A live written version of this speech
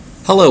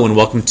Hello and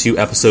welcome to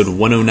episode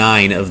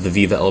 109 of the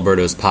Viva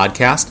Albertos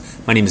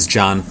podcast. My name is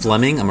John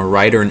Fleming. I'm a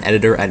writer and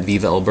editor at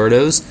Viva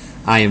Albertos.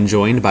 I am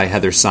joined by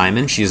Heather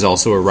Simon. She is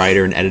also a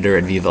writer and editor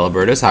at Viva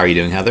Albertos. How are you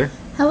doing, Heather?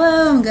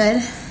 Hello, I'm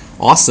good.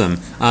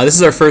 Awesome. This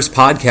is our first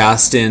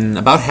podcast in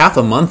about half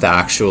a month,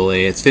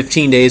 actually. It's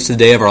 15 days to the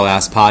day of our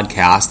last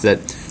podcast.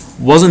 That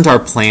wasn't our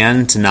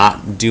plan to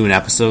not do an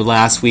episode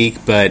last week,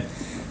 but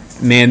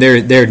man,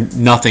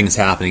 nothing's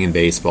happening in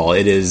baseball.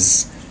 It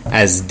is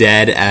as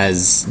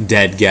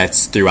dead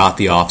gets throughout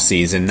the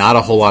offseason. Not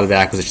a whole lot of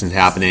acquisitions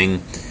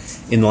happening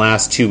in the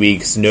last 2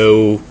 weeks.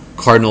 No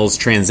Cardinals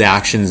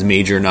transactions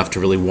major enough to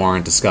really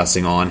warrant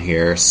discussing on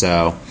here.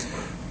 So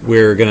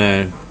we're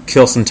going to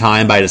kill some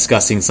time by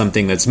discussing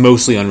something that's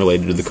mostly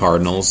unrelated to the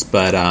Cardinals.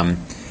 But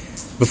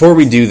before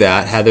we do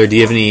that, Heather, do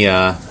you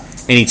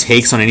have any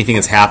takes on anything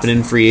that's happened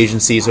in free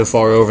agency so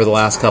far over the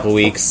last couple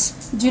weeks?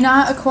 Do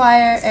not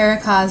acquire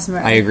Eric Hosmer.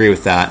 I agree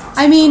with that.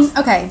 I mean,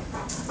 okay,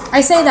 I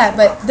say that,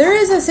 but there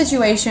is a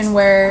situation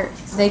where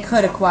they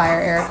could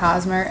acquire Eric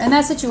Hosmer, and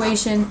that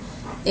situation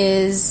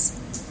is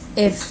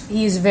if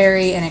he's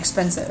very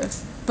inexpensive.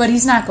 But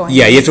he's not going to.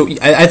 Yeah, you have to.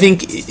 I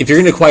think if you're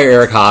going to acquire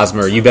Eric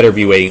Hosmer, you better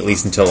be waiting at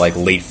least until like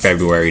late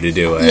February to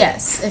do it.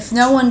 Yes, if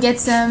no one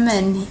gets him,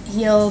 and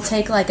he'll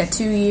take like a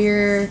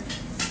 2-year,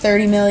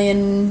 $30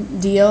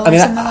 million deal or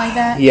something like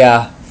that.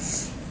 Yeah.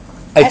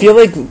 I feel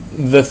like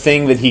the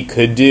thing that he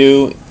could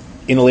do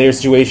in a later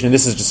situation, and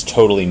this is just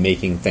totally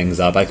making things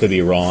up, I could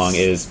be wrong,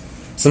 is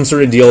some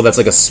sort of deal that's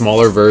like a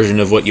smaller version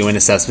of what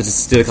Yoenis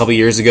Cespedes did a couple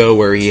years ago,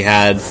 where he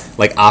had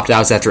like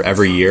opt-outs after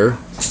every year.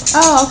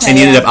 Oh, okay. And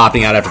he ended up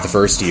opting out after the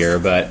first year,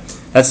 but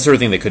that's the sort of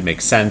thing that could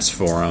make sense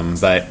for him.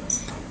 But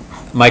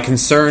my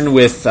concern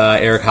with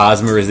Eric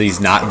Hosmer is that he's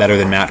not better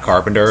than Matt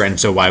Carpenter, and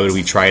so why would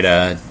we try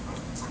to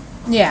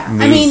move?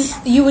 I mean,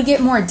 you would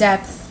get more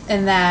depth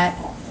in that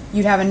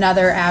you'd have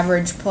another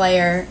average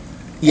player.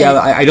 Yeah,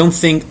 I don't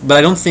think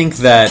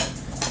that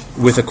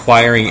with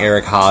acquiring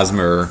Eric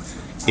Hosmer,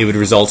 it would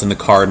result in the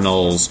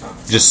Cardinals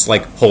just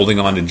like holding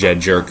on to Jed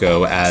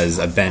Jerko as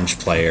a bench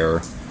player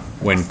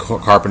when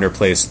Carpenter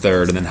plays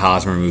third and then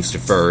Hosmer moves to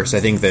first. I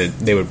think that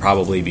they would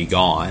probably be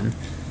gone.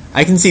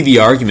 I can see the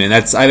argument.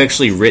 I've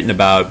actually written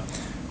about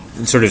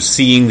sort of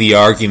seeing the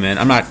argument.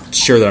 I'm not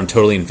sure that I'm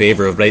totally in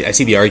favor of, but I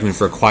see the argument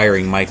for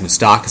acquiring Mike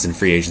Moustakas in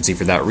free agency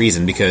for that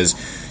reason, because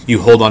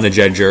you hold on to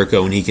Jed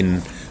Jerko and he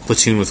can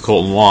platoon with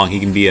Colton Wong. He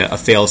can be a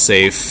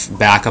fail-safe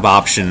backup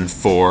option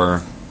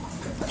for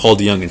Paul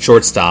DeJong at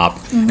shortstop,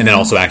 and then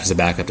also act as a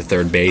backup to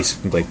third base.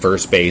 He can play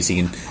first base.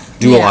 He can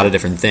do a lot of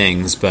different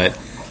things, but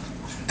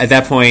at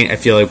that point, I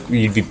feel like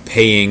you'd be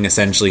paying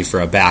essentially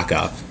for a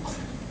backup.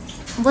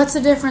 What's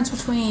the difference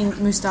between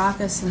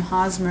Moustakas and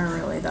Hosmer,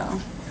 really, though?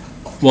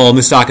 Well,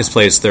 Moustakas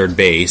plays third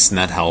base, and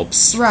that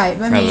helps. Right,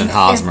 but rather than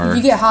Hosmer. If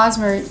you get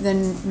Hosmer,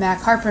 then Matt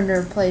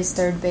Carpenter plays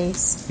third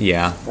base.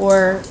 Yeah.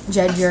 Or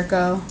Jed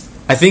Jerko.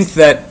 I think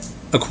that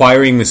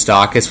acquiring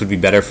Moustakas would be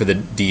better for the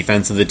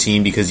defense of the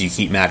team because you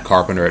keep Matt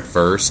Carpenter at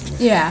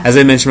first. Yeah. As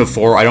I mentioned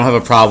before, I don't have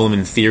a problem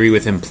in theory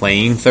with him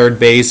playing third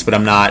base, but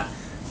I'm not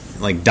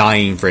like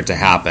dying for it to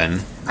happen.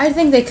 I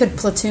think they could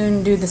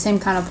do the same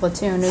kind of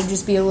platoon. It would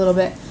just be a little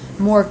bit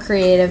more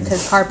creative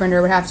because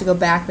Carpenter would have to go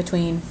back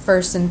between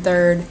first and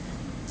third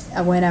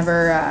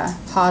whenever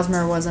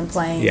Hosmer wasn't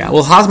playing. Yeah,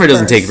 well, Hosmer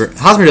doesn't take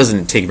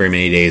very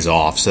many days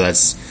off, so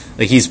that's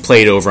like he's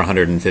played over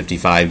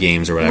 155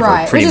 games or whatever,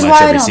 right? Pretty Which is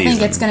much why every I don't season.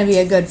 think it's going to be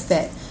a good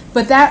fit.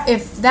 But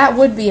that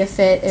would be a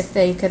fit if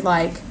they could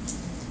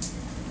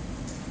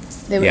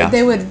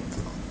they would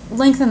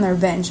lengthen their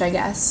bench, I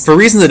guess. For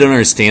reasons I don't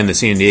understand, the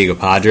San Diego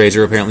Padres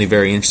are apparently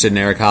very interested in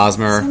Eric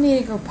Hosmer. San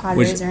Diego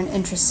Padres are an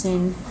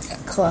interesting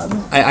club.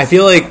 I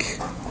feel like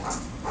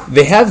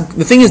they have...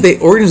 The thing is, they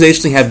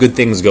organizationally have good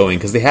things going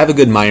because they have a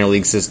good minor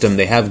league system.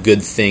 They have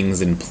good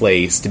things in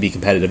place to be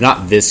competitive.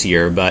 Not this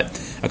year, but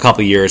a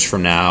couple years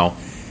from now.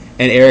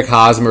 And Eric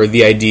Hosmer,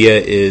 the idea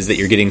is that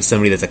you're getting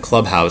somebody that's a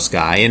clubhouse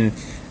guy. And,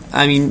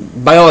 I mean,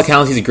 by all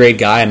accounts, he's a great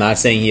guy. I'm not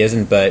saying he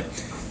isn't, but part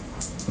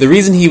of the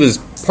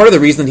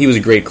reason he was a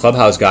great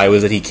clubhouse guy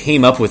was that he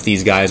came up with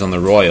these guys on the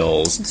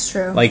Royals. It's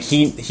true. Like,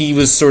 he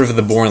was sort of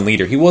the born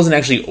leader. He wasn't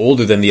actually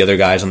older than the other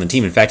guys on the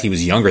team. In fact, he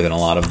was younger than a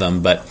lot of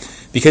them. But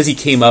because he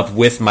came up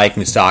with Mike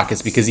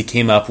Moustakas, because he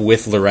came up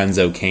with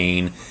Lorenzo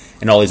Cain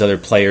and all these other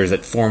players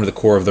that formed the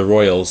core of the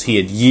Royals, he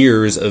had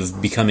years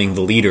of becoming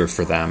the leader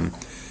for them.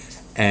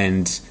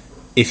 And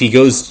if he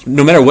goes,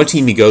 no matter what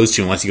team he goes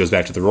to, unless he goes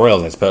back to the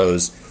Royals, I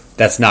suppose,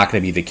 that's not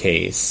going to be the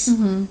case.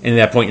 And at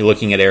that point, you're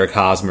looking at Eric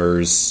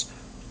Hosmer's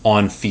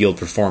on-field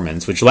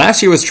performance, which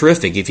last year was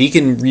terrific. If he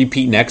can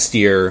repeat next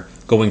year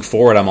going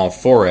forward, I'm all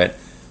for it.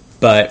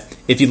 But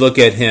if you look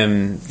at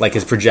him, like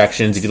his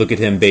projections, if you look at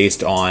him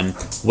based on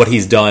what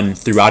he's done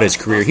throughout his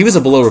career, he was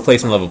a below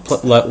replacement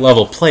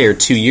level player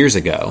 2 years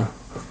ago,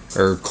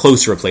 or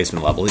close to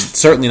replacement level. He's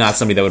certainly not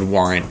somebody that would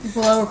warrant...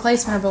 Below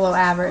replacement or below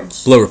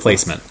average? Below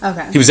replacement.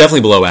 Okay. He was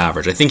definitely below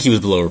average. I think he was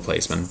below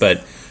replacement,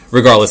 but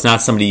regardless,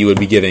 not somebody you would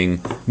be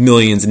giving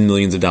millions and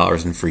millions of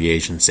dollars in free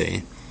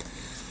agency.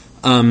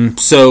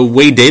 So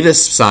Wade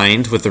Davis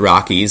signed with the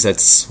Rockies.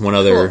 That's one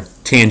other Cool.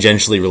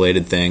 tangentially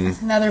related thing.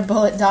 Another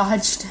bullet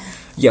dodged.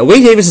 Yeah,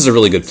 Wade Davis is a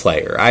really good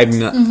player.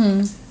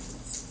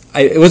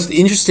 What's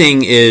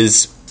interesting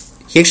is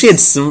he actually had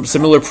some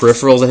similar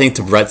peripherals, I think,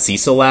 to Brett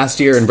Cecil last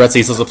year. And Brett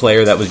Cecil's a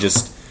player that was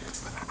just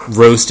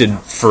roasted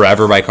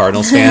forever by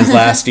Cardinals fans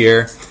last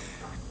year.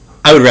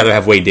 I would rather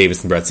have Wade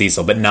Davis than Brett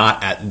Cecil, but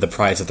not at the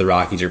price that the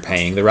Rockies are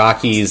paying. The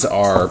Rockies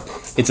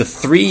it's a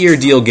 3-year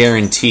deal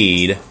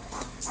guaranteed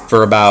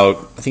for about,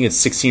 I think it's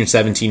 16 or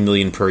 17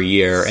 million per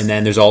year, and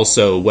then there's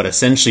also what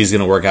essentially is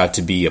going to work out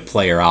to be a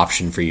player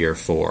option for year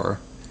 4.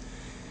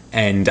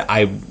 And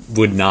I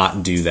would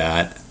not do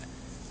that.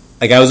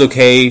 Like, I was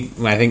okay,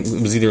 I think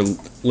it was either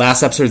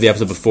last episode or the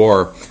episode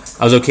before,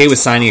 I was okay with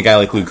signing a guy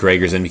like Luke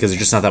Gregerson because there's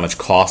just not that much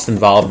cost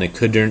involved and it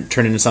could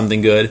turn into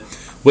something good.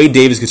 Wade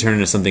Davis could turn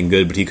into something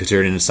good, but he could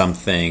turn into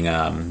something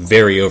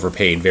very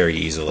overpaid very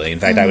easily. In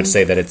fact, I would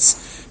say that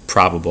it's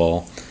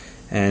probable.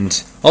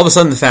 And all of a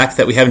sudden, the fact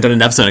that we haven't done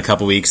an episode in a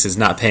couple weeks is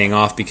not paying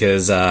off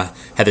because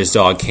Heather's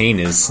dog, Kane,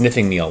 is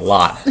sniffing me a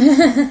lot.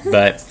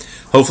 But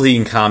hopefully he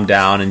can calm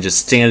down and just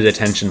stand at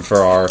attention for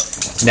our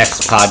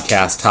next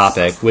podcast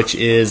topic, which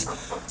is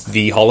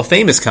the Hall of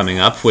Fame is coming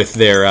up with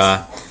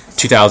their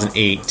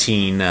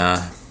 2018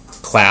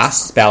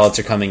 class. Ballots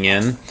are coming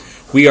in.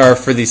 We are,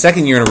 for the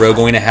second year in a row,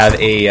 going to have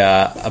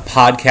a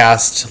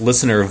podcast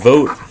listener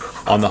vote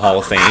on the Hall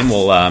of Fame.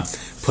 We'll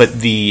put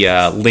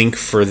the link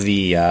for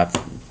the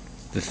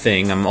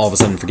thing. I'm all of a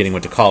sudden forgetting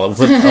what to call it.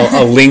 We'll put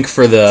a link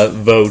for the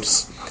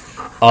votes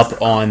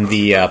up on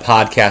the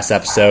podcast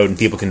episode, and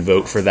people can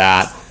vote for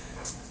that.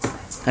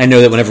 I know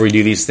that whenever we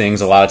do these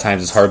things, a lot of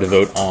times it's hard to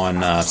vote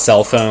on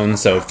cell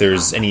phones, so if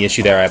there's any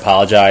issue there, I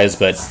apologize.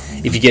 But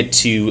if you get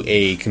to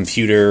a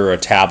computer or a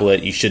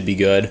tablet, you should be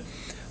good.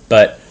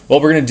 But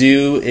what we're going to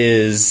do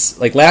is,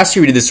 like last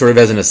year we did this sort of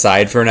as an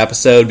aside for an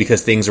episode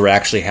because things were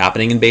actually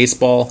happening in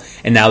baseball,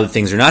 and now that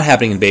things are not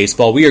happening in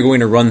baseball, we are going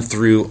to run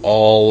through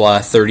all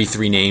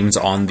 33 names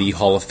on the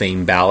Hall of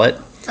Fame ballot.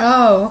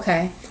 Oh,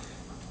 okay.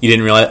 You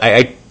didn't realize?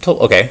 I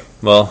told... Okay,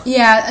 well...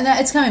 Yeah,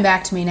 it's coming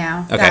back to me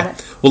now. Okay. Got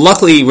it. Well,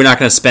 luckily, we're not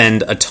going to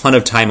spend a ton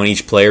of time on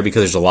each player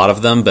because there's a lot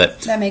of them, but...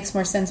 That makes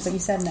more sense what you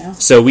said now.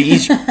 So we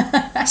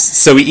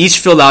each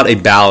filled out a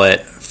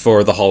ballot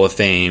for the Hall of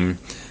Fame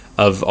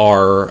of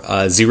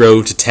our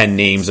 0 to 10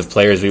 names of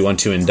players we want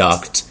to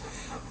induct.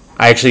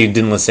 I actually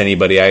didn't list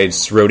anybody. I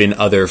just wrote in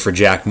other for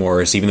Jack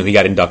Morris, even though he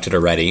got inducted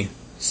already.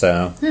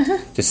 So,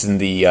 just in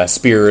the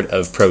spirit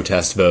of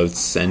protest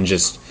votes and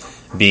just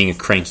being a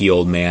cranky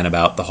old man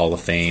about the Hall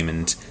of Fame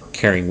and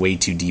caring way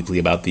too deeply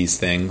about these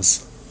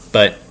things.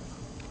 But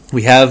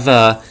we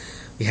have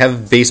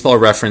Baseball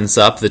Reference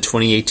up, the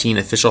 2018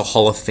 official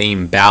Hall of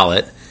Fame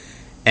ballot.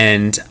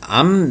 And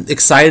I'm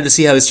excited to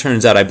see how this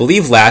turns out. I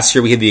believe last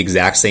year we had the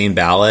exact same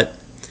ballot.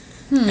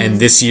 And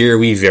this year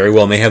we very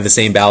well may have the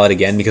same ballot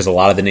again because a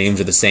lot of the names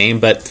are the same.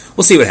 But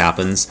we'll see what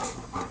happens.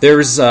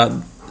 There's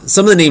some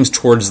of the names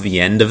towards the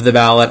end of the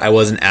ballot I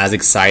wasn't as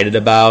excited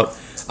about.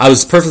 I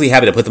was perfectly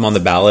happy to put them on the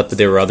ballot, but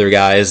there were other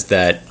guys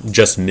that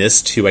just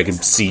missed who I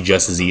could see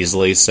just as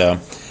easily. So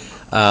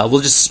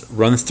we'll just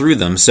run through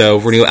them. So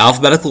we're going to go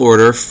alphabetical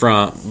order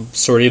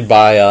sorted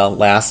by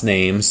last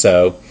name.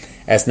 So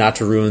as not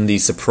to ruin the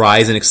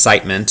surprise and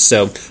excitement.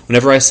 So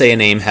whenever I say a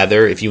name,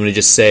 Heather, if you want to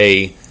just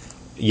say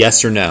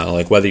yes or no,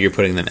 like whether you're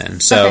putting them in.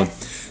 So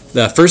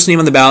The first name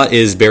on the ballot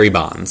is Barry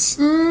Bonds.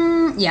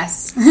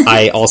 Yes.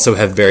 I also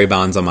have Barry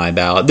Bonds on my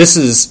ballot.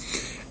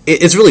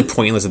 It's really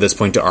pointless at this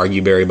point to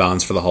argue Barry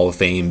Bonds for the Hall of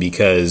Fame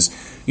because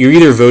you're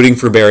either voting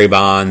for Barry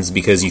Bonds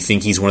because you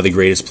think he's one of the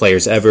greatest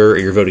players ever, or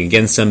you're voting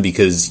against him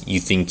because you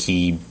think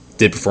he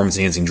did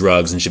performance-enhancing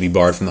drugs and should be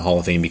barred from the Hall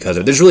of Fame because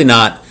of it. There's really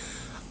not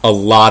a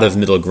lot of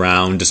middle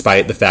ground,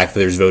 despite the fact that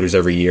there's voters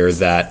every year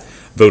that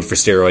vote for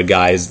steroid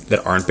guys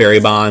that aren't Barry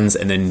Bonds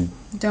and then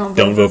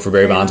don't vote for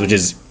Barry Bonds, which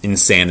is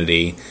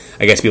insanity.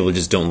 I guess people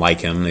just don't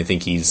like him. They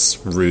think he's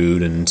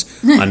rude and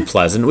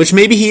unpleasant, which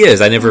maybe he is.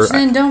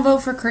 Then don't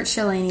vote for Curt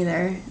Schilling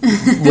either.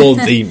 Well,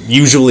 they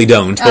usually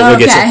don't. But we'll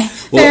get to,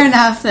 fair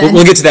enough then.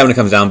 We'll get to that when it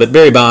comes down. But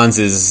Barry Bonds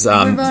is... if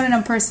we're voting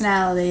on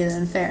personality,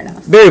 then fair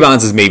enough. Barry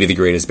Bonds is maybe the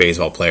greatest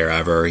baseball player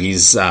ever.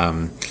 He's...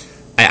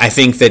 I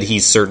think that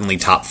he's certainly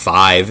top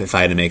 5 if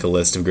I had to make a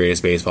list of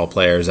greatest baseball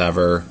players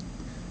ever.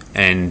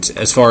 And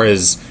as far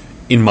as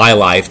in my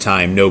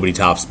lifetime, nobody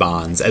tops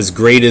Bonds. As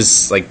great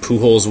as like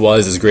Pujols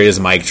was, as great as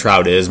Mike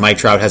Trout is, Mike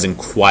Trout hasn't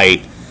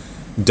quite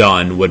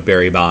done what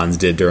Barry Bonds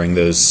did during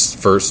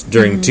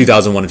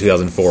 2001 and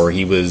 2004.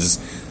 He was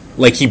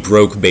like he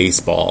broke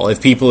baseball.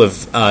 If people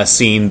have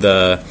seen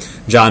the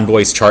John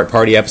Boyce Chart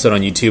Party episode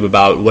on YouTube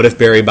about what if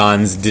Barry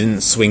Bonds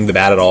didn't swing the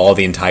bat at all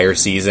the entire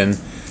season,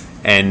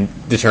 and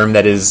determined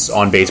that his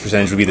on-base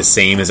percentage would be the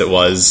same as it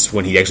was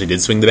when he actually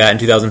did swing the bat in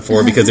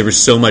 2004 because there was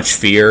so much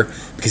fear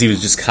because he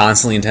was just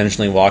constantly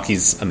intentionally walk.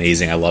 He's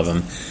amazing. I love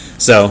him.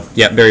 So,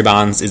 yeah, Barry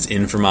Bonds is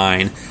in for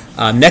mine.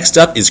 Next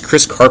up is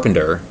Chris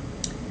Carpenter.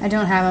 I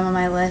don't have him on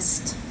my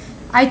list.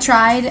 I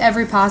tried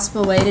every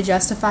possible way to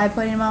justify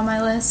putting him on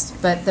my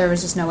list, but there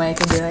was just no way I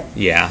could do it.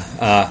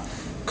 Yeah.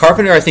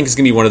 Carpenter, I think, is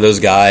going to be one of those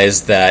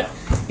guys that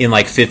in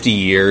like 50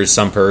 years,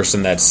 some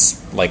person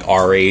that's like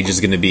our age is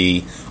going to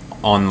be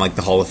on like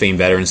the Hall of Fame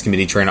Veterans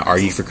Committee trying to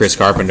argue for Chris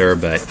Carpenter,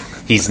 but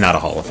he's not a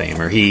Hall of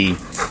Famer. He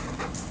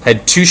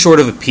had too short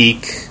of a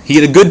peak. He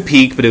had a good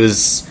peak, but he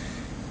was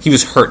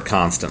hurt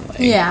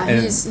constantly. Yeah,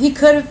 he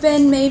could have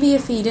been maybe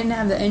if he didn't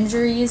have the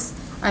injuries.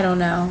 I don't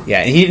know.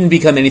 Yeah, and he didn't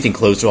become anything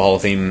close to a Hall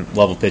of Fame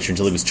level pitcher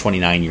until he was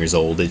 29 years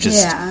old. It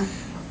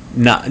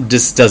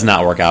just does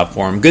not work out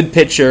for him. Good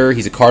pitcher.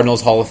 He's a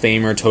Cardinals Hall of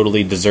Famer,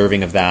 totally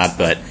deserving of that,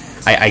 but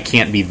I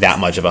can't be that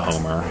much of a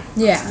homer.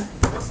 Yeah.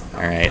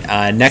 All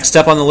right. Next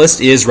up on the list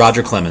is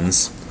Roger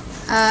Clemens.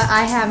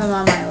 I have him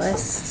on my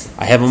list.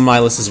 I have him on my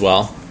list as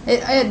well.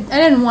 I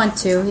didn't want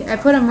to. I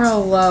put him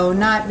real low,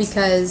 not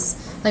because,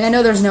 like, I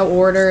know there's no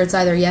order. It's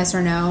either yes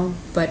or no,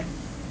 but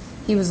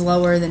he was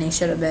lower than he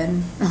should have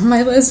been on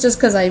my list just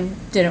because I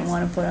didn't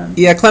want to put him.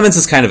 Yeah, Clemens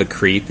is kind of a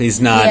creep.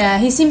 He's not... Yeah,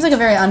 he seems like a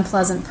very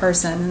unpleasant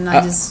person, and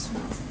I just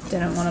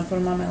didn't want to put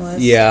him on my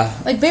list. Yeah.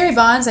 Like, Barry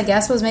Bonds, I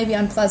guess, was maybe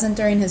unpleasant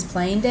during his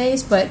playing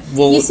days, but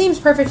he seems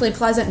perfectly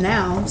pleasant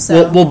now,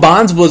 so... Well,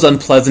 Bonds was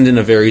unpleasant in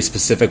a very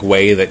specific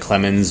way that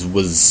Clemens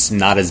was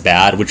not as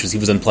bad, which was he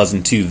was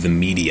unpleasant to the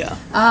media.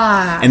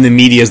 And the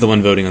media is the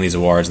one voting on these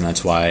awards, and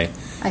that's why...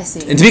 I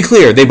see. And to be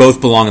clear, they both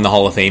belong in the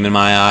Hall of Fame in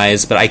my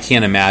eyes, but I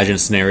can't imagine a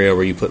scenario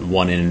where you put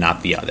one in and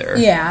not the other.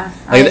 Yeah.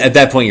 Like, at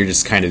that point, you're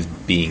just kind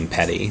of being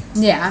petty.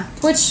 Yeah,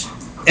 which...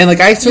 And like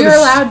you're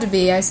allowed to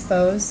be, I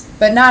suppose,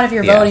 but not if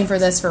you're voting for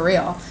this for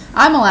real.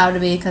 I'm allowed to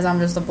be because I'm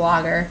just a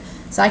blogger,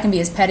 so I can be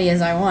as petty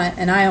as I want,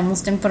 and I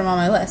almost didn't put him on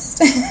my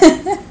list.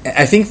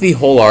 I think the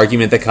whole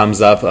argument that comes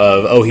up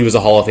of, he was a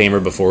Hall of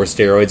Famer before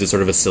steroids is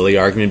sort of a silly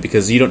argument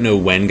because you don't know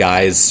when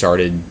guys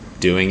started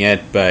doing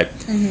it, but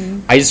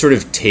I just sort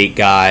of take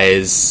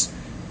guys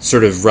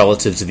sort of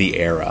relative to the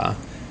era.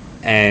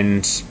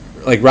 And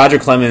like Roger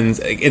Clemens,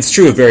 it's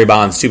true of Barry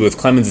Bonds too, but with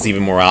Clemens it's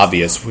even more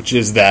obvious, which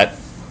is that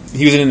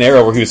he was in an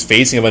era where he was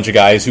facing a bunch of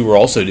guys who were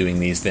also doing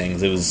these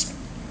things. It was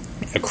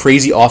a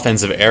crazy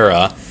offensive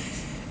era,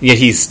 yet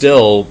he's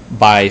still,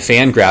 by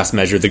Fangraphs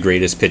measure, the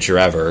greatest pitcher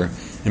ever.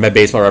 And by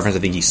Baseball Reference, I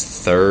think he's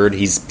third.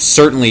 He's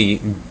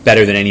certainly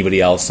better than anybody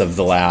else of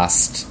the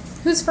last...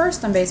 Who's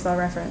first on Baseball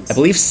Reference? I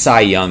believe Cy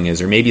Young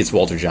is, or maybe it's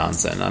Walter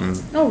Johnson.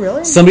 Oh,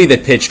 really? Somebody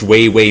that pitched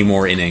way, way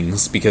more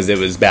innings, because it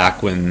was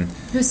back when...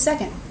 Who's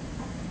second?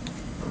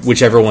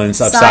 Whichever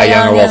one's up, Cy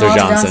Young or Walter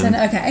Johnson.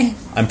 Okay.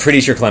 I'm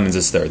pretty sure Clemens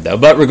is third, though.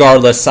 But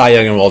regardless, Cy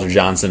Young and Walter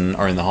Johnson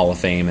are in the Hall of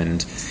Fame,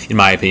 and in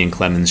my opinion,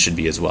 Clemens should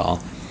be as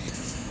well.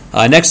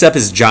 Next up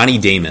is Johnny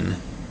Damon.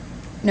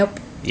 Nope.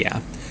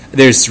 Yeah.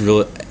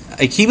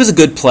 He was a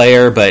good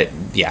player, but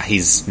yeah,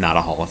 he's not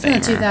a Hall of Famer.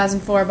 The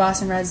 2004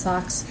 Boston Red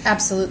Sox,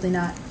 absolutely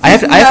not. I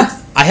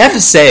have to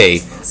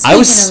say, I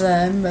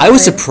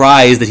was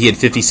surprised that he had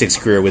 56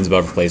 career wins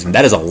above replacement.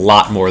 That is a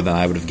lot more than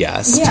I would have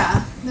guessed.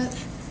 Yeah.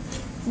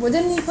 Well,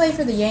 didn't he play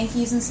for the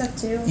Yankees and stuff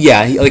too?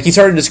 Yeah, he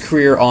started his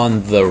career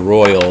on the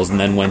Royals and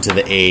then went to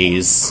the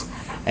A's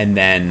and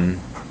then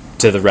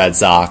to the Red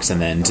Sox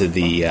and then to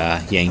the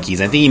Yankees.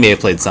 I think he may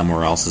have played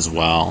somewhere else as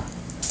well.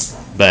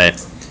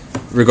 But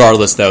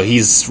regardless, though,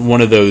 he's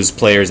one of those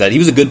players that he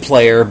was a good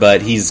player,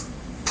 but he's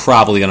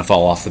probably going to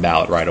fall off the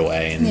ballot right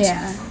away. And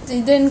yeah,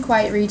 he didn't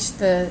quite reach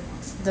the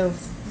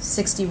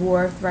 60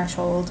 WAR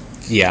threshold.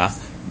 Yeah.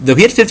 Though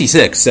he had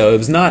 56, so it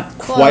was not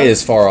quite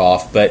as far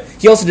off, but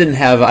he also didn't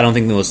have, I don't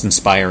think, the most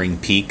inspiring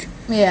peak.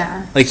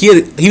 Yeah. Like, he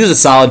was a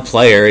solid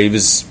player. He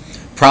was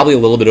probably a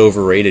little bit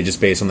overrated just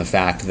based on the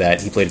fact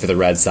that he played for the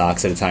Red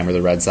Sox at a time where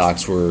the Red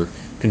Sox were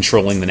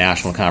controlling the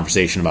national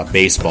conversation about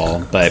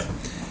baseball, but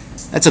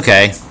that's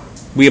okay.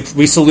 We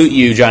salute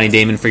you, Johnny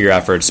Damon, for your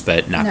efforts,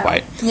 but not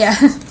quite. Yeah.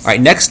 All right,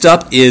 next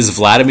up is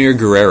Vladimir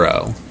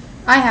Guerrero.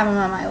 I have him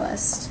on my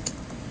list.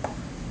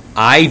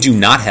 I do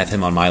not have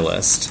him on my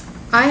list.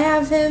 I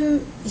have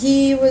him.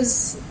 He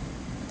was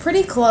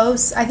pretty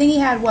close. I think he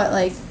had,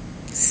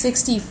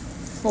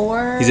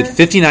 64? He's at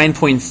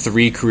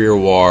 59.3 career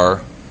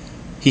WAR.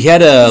 He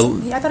had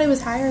I thought he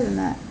was higher than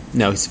that.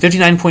 No, he's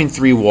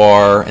 59.3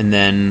 WAR, and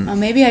then... Oh,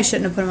 maybe I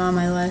shouldn't have put him on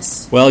my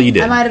list. Well, you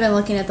did. I might have been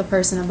looking at the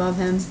person above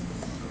him.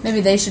 Maybe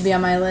they should be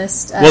on my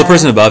list. Well, the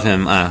person above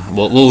him,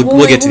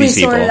 we'll get to these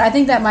people. I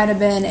think that might have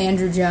been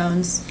Andrew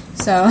Jones.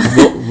 So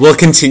we'll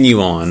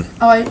continue on.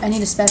 Oh, I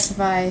need to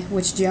specify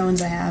which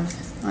Jones I have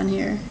on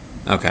here.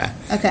 Okay.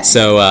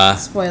 So,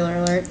 spoiler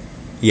alert.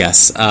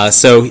 Yes.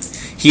 So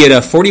he had a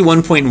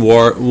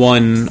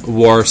 41.1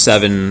 WAR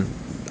 7.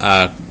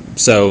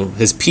 So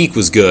his peak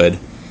was good.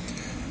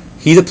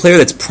 He's a player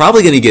that's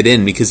probably going to get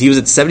in because he was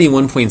at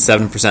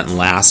 71.7%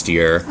 last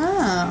year.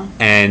 Oh.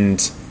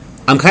 And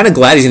I'm kind of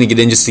glad he's going to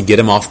get in just to get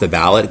him off the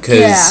ballot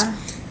because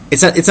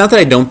it's not that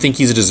I don't think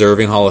he's a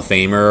deserving Hall of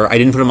Famer. I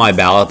didn't put him on my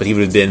ballot, but he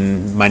would have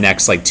been my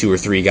next 2 or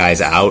 3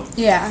 guys out.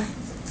 Yeah.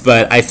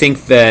 But I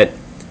think that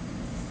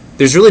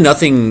there's really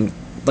nothing...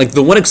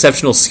 the one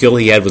exceptional skill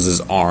he had was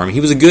his arm. He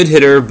was a good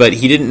hitter, but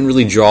he didn't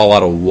really draw a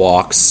lot of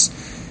walks.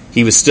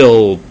 He was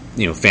still,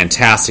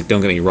 fantastic,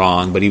 don't get me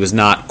wrong, but he was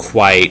not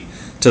quite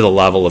to the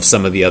level of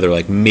some of the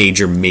other,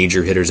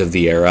 major hitters of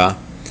the era.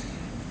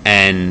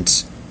 And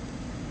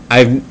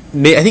I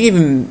think I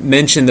even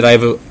mentioned that I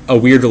have a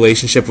weird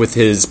relationship with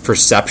his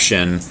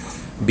perception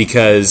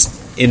because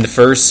in the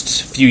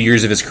first few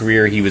years of his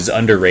career he was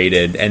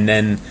underrated, and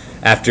then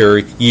after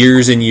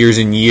years and years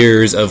and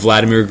years of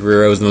Vladimir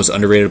Guerrero is the most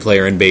underrated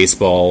player in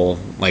baseball,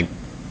 like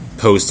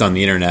posts on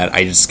the internet,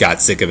 I just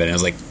got sick of it. And I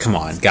was like, come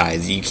on,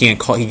 guys, you can't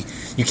call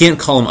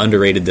him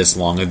underrated this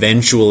long.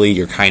 Eventually,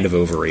 you're kind of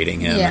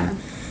overrating him. Yeah. And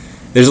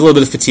there's a little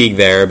bit of fatigue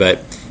there, but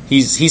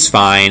he's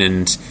fine,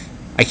 and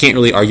I can't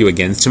really argue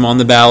against him on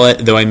the ballot,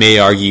 though I may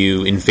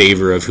argue in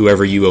favor of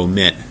whoever you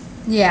omit.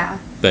 Yeah.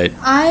 But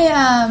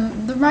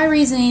my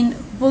reasoning.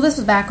 Well, this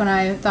was back when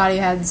I thought he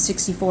had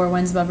 64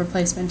 wins above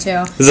replacement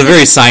too. This is a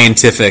very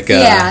scientific.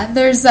 Yeah,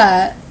 there's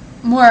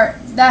more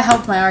that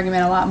helped my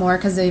argument a lot more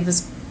because he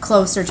was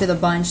closer to the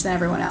bunch than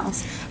everyone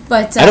else.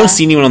 But I don't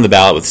see anyone on the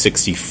ballot with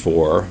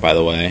 64. By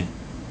the way.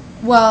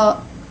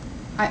 Well,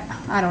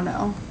 I don't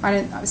know.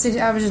 I was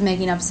just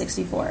making up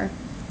 64,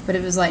 but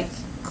it was like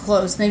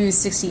close. Maybe it was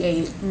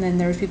 68, and then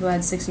there was people that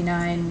had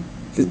 69.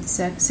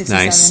 67.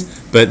 Nice.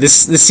 But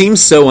this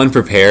seems so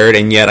unprepared,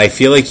 and yet I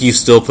feel like you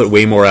still put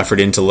way more effort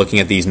into looking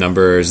at these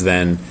numbers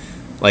than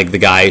like the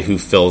guy who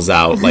fills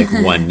out like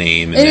one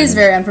name. It is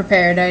very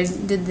unprepared. I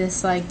did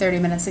this like 30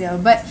 minutes ago.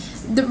 But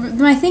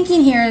my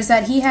thinking here is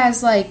that he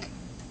has like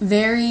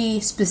very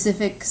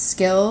specific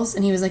skills,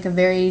 and he was like a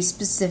very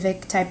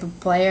specific type of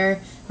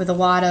player with a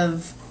lot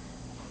of,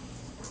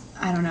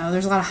 I don't know,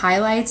 there's a lot of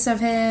highlights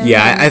of him.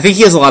 Yeah, I think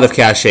he has a lot of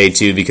cachet,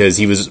 too, because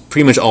he was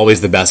pretty much always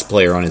the best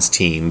player on his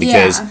team.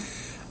 Because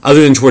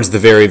other than towards the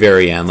very,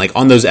 very end, like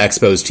on those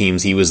Expos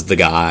teams, he was the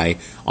guy.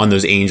 On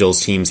those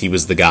Angels teams, he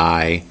was the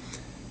guy.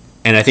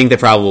 And I think that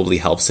probably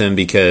helps him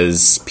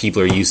because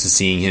people are used to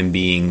seeing him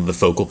being the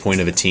focal point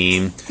of a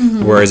team,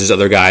 whereas there's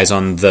other guys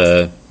on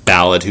the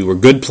ballot who were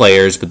good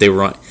players, but they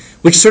were on,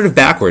 which is sort of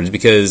backwards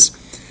because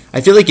I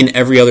feel like in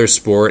every other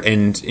sport,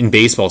 and in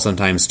baseball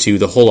sometimes too,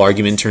 the whole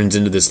argument turns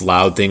into this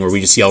loud thing where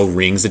we just yell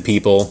rings at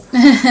people.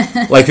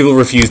 Like people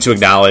refuse to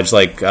acknowledge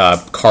like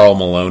Karl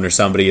Malone or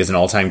somebody as an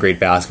all-time great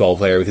basketball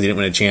player because he didn't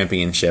win a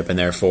championship and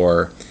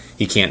therefore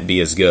he can't be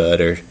as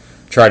good, or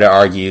try to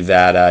argue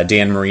that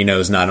Dan Marino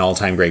is not an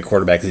all-time great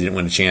quarterback because he didn't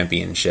win a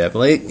championship.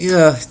 Like,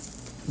 yeah,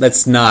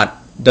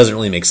 doesn't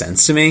really make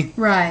sense to me.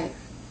 Right.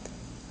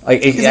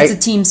 Like, because it's a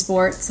team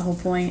sport. It's the whole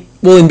point.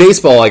 Well, in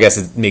baseball, I guess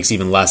it makes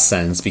even less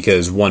sense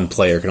because one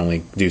player can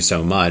only do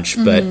so much.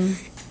 But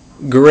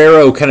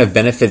Guerrero kind of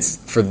benefits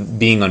for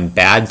being on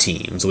bad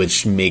teams,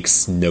 which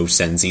makes no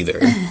sense either.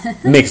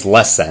 It makes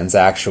less sense,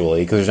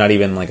 actually, because there's not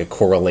even like a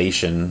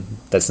correlation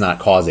that's not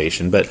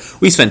causation. But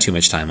we spent too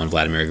much time on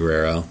Vladimir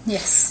Guerrero.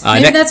 Yes.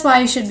 Maybe that's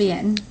why he should be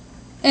in.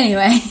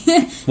 Anyway,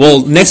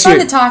 well, next year,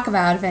 fun to talk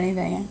about, if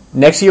anything.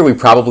 Next year, we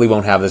probably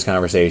won't have this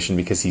conversation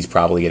because he's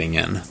probably getting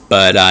in.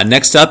 But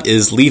next up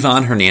is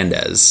Livan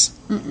Hernandez.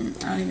 I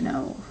don't even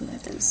know who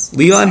that is.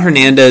 Livan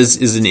Hernandez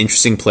is an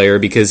interesting player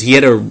because he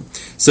had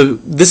So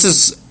this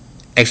is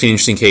actually an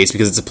interesting case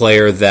because it's a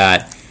player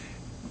that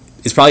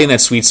is probably in that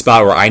sweet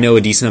spot where I know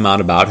a decent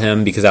amount about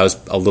him because I'm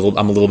a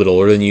little bit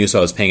older than you, so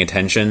I was paying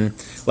attention.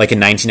 Like in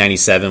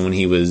 1997 when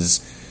he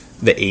was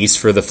the ace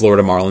for the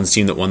Florida Marlins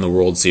team that won the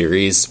World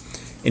Series.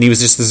 And he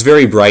was just this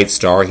very bright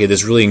star. He had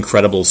this really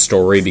incredible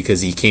story because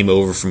he came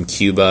over from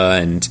Cuba,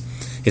 and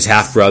his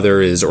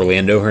half-brother is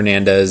Orlando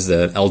Hernandez,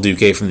 the El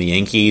Duque from the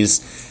Yankees.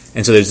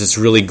 And so there's this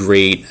really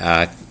great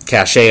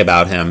cachet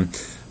about him.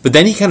 But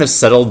then he kind of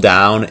settled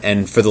down,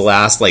 and for the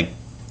last, like,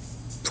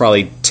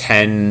 probably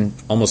 10,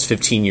 almost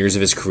 15 years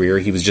of his career,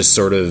 he was just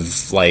sort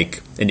of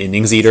like an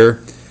innings eater.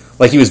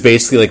 Like, he was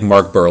basically like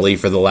Mark Burley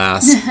for the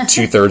last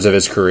two-thirds of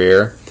his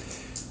career,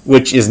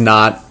 which is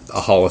not a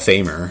Hall of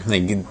Famer.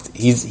 Like,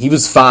 he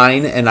was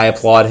fine, and I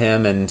applaud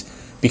him. And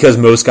because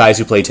most guys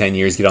who play 10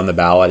 years get on the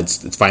ballot,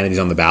 it's fine that he's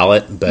on the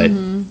ballot. But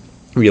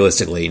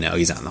realistically, no,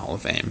 he's not in the Hall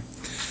of Fame.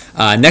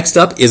 Next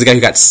up is a guy who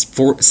got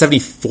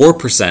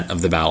 74%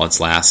 of the ballots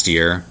last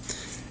year.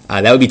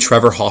 That would be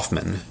Trevor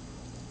Hoffman.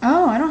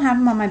 Oh, I don't have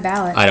him on my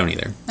ballot. I don't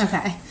either.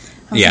 Okay.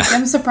 Yeah.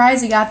 I'm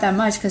surprised he got that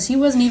much because he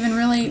wasn't even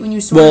really, when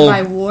you sorted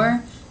by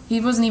WAR,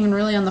 he wasn't even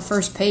really on the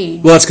first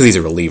page. Well, that's because he's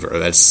a reliever.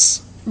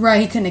 That's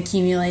right. He couldn't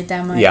accumulate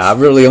that much. Yeah,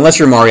 really. Unless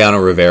you're Mariano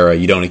Rivera,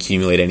 you don't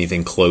accumulate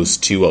anything close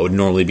to what would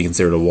normally be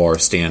considered a WAR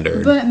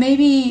standard. But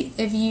maybe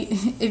if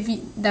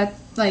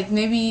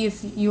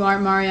you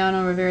aren't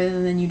Mariano Rivera,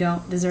 then you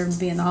don't deserve to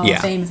be in the Hall of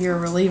Fame if you're a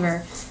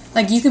reliever.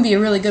 Like, you can be a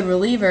really good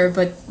reliever,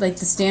 but like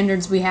the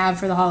standards we have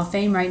for the Hall of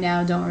Fame right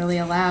now don't really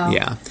allow.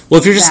 Yeah. Well,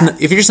 if you're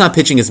just not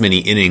pitching as many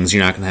innings,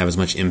 you're not going to have as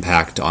much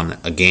impact on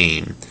a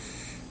game.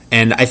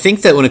 And I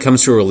think that when it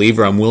comes to a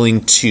reliever, I'm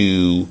willing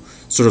to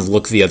sort of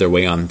look the other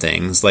way on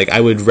things. Like,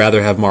 I would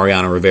rather have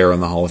Mariano Rivera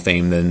in the Hall of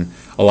Fame than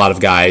a lot of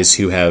guys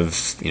who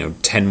have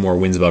 10 more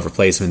wins above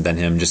replacement than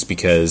him, just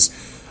because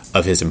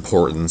of his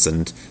importance,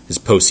 and his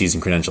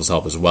postseason credentials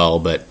help as well.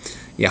 But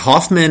yeah,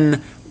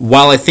 Hoffman,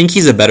 while I think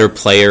he's a better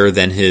player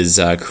than his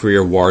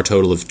career WAR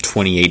total of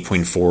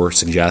 28.4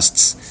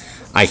 suggests,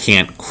 I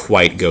can't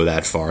quite go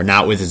that far.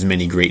 Not with as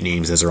many great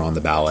names as are on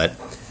the ballot.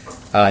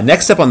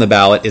 Next up on the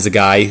ballot is a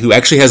guy who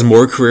actually has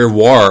more career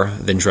WAR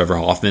than Trevor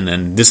Hoffman,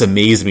 and this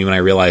amazed me when I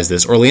realized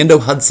this. Orlando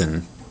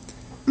Hudson.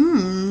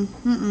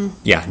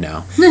 Yeah,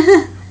 no.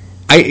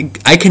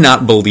 I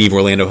cannot believe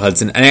Orlando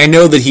Hudson, and I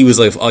know that he was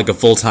like a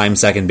full-time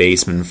second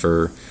baseman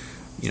for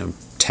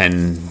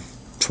 10,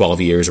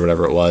 12 years or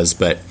whatever it was,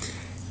 but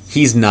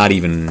he's not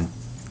even...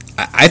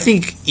 I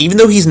think even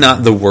though he's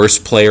not the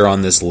worst player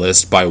on this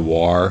list by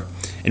WAR,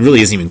 and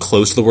really isn't even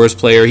close to the worst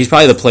player, he's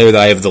probably the player that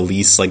I have the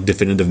least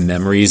definitive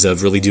memories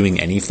of really doing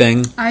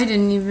anything. I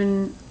didn't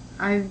even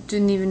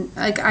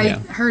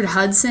heard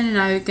Hudson,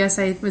 and I guess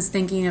I was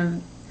thinking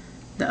of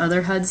the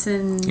other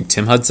Hudson.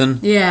 Tim Hudson?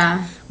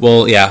 Yeah.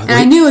 Well, yeah. And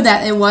I knew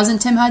that it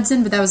wasn't Tim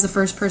Hudson, but that was the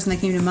first person that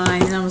came to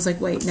mind, and I was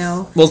like, wait,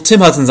 no. Well,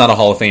 Tim Hudson's not a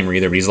Hall of Famer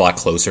either, but he's a lot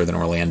closer than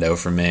Orlando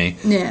for me.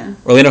 Yeah.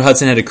 Orlando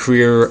Hudson had a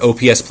career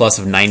OPS plus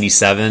of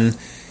 97.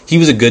 He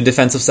was a good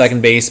defensive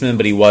second baseman,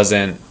 but he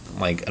wasn't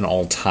an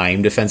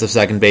all-time defensive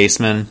second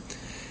baseman.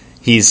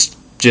 He's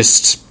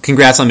just...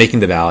 Congrats on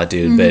making the ballot,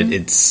 dude, but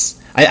it's...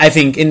 I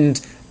think...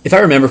 If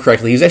I remember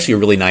correctly, he's actually a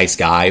really nice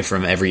guy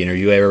from every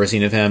interview I've ever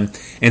seen of him.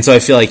 And so I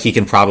feel like he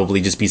can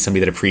probably just be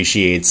somebody that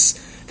appreciates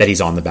that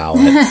he's on the ballot.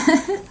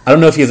 I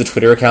don't know if he has a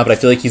Twitter account, but I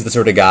feel like he's the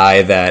sort of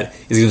guy that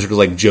is going to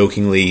sort of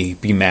jokingly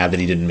be mad that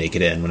he didn't make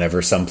it in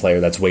whenever some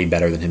player that's way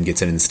better than him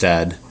gets in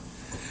instead.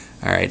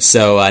 All right,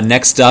 so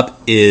next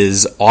up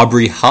is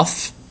Aubrey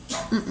Huff.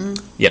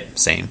 Yep,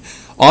 same.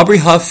 Aubrey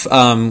Huff,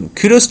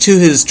 kudos to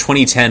his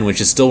 2010,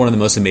 which is still one of the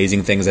most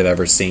amazing things I've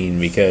ever seen,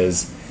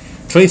 because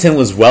 2010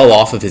 was well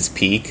off of his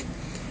peak,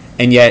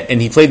 and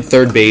he played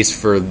third base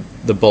for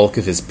the bulk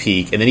of his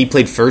peak, and then he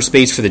played first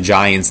base for the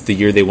Giants the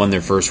year they won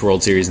their first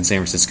World Series in San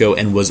Francisco,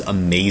 and was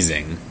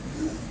amazing.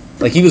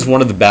 He was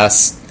one of the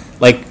best,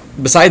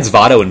 besides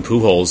Votto and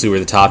Pujols, who were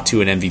the top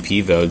two in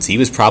MVP votes, he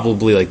was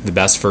probably the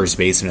best first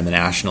baseman in the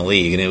National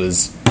League, and it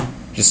was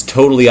just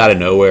totally out of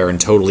nowhere and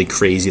totally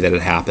crazy that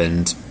it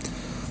happened.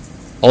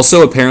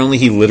 Also, apparently,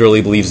 he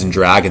literally believes in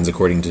dragons,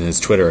 according to his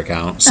Twitter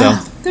account. So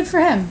good for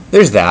him.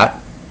 There's that.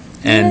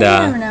 And you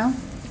never know.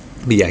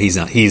 But yeah,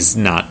 he's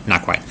not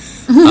quite.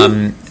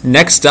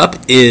 Next up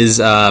is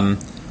Jason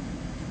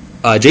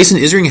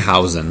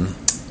Isringhausen.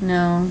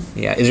 No.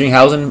 Yeah,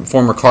 Isringhausen,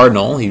 former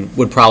Cardinal. He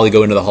would probably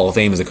go into the Hall of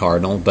Fame as a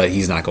Cardinal, but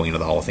he's not going into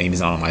the Hall of Fame. He's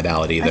not on my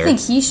ballot either. I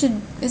think he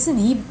should. Wasn't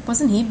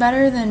he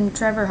better than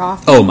Trevor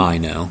Hoffman? Oh my,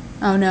 no.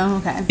 Oh no,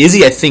 okay.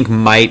 Izzy, I think,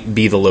 might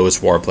be the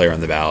lowest WAR player on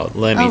the ballot.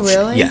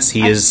 Really? Yes,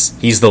 he is.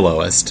 He's the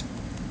lowest.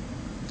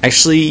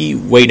 Actually,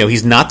 wait, no,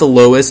 he's not the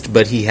lowest,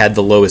 but he had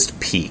the lowest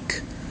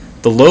peak.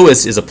 The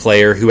lowest is a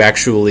player who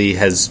actually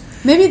has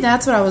maybe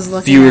that's what I was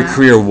looking fewer at.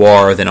 career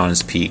WAR than on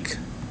his peak.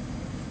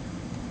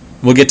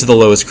 We'll get to the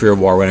lowest career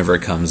WAR whenever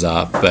it comes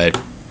up, but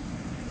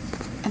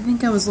I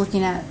think I was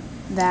looking at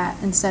that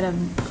instead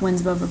of wins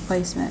above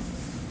replacement,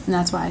 and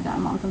that's why I got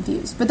them all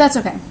confused. But that's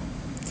okay.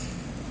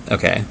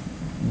 Okay.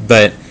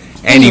 But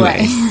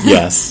anyway.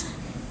 Yes.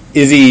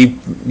 Izzy,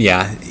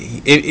 yeah.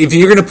 If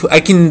you're going to I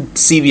can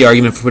see the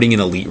argument for putting in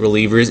elite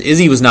relievers.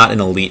 Izzy was not an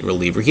elite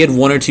reliever. He had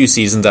 1 or 2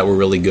 seasons that were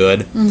really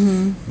good,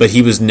 but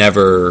he was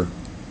never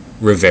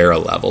Rivera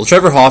level.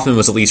 Trevor Hoffman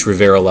was at least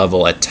Rivera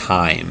level at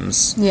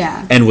times.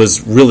 Yeah. And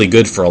was really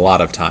good for a lot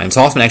of times.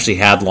 Hoffman actually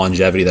had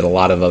longevity that a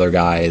lot of other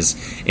guys,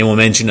 and we'll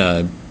mention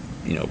a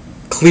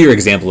clear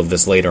example of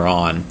this later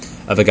on,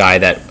 of a guy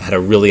that had a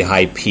really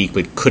high peak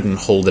but couldn't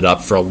hold it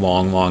up for a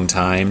long, long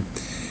time.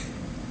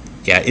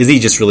 Yeah, Izzy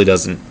just really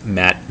doesn't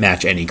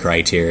match any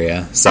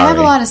criteria. Sorry. I have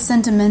a lot of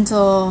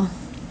sentimental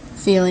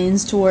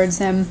feelings towards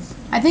him.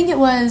 I think it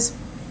was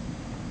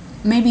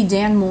maybe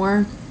Dan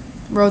Moore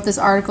wrote this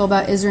article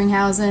about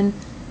Isringhausen,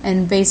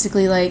 and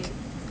basically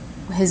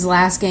his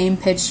last game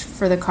pitched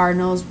for the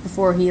Cardinals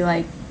before he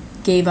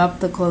gave up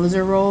the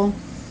closer role,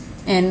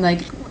 and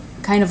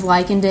kind of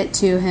likened it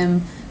to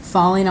him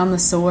falling on the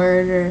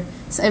sword. Or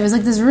so it was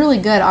this really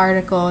good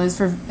article. I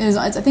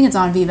think it's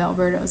on Viva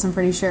Alberto's, I'm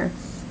pretty sure.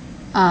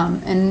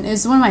 And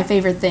it's one of my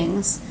favorite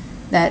things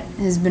that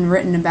has been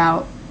written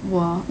about,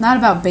 well, not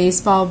about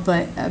baseball,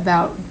 but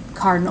about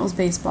Cardinals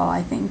baseball,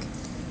 I think.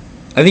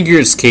 I think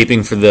you're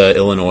escaping for the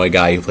Illinois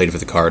guy who played for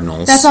the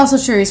Cardinals. That's also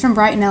true. He's from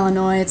Brighton,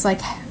 Illinois. It's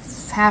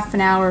half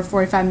an hour,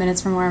 45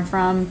 minutes from where I'm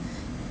from.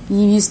 You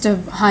used to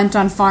hunt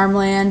on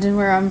farmland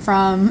where I'm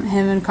from,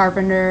 him and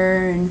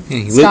Carpenter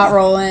and Scott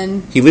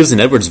Rowland. He lives in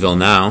Edwardsville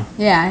now.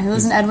 Yeah, he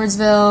lives in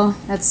Edwardsville.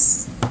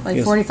 That's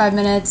 45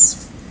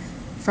 minutes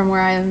from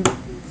where I'm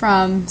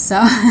from. So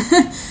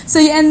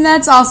and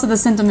that's also the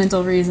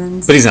sentimental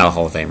reasons. But he's not a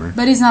Hall of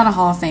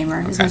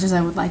Famer. As much as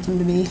I would like him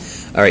to be.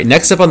 All right,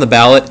 next up on the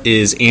ballot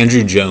is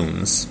Andrew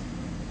Jones.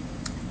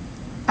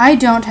 I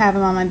don't have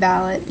him on my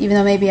ballot, even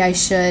though maybe I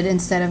should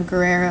instead of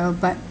Guerrero,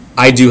 but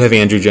I do have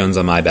Andrew Jones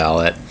on my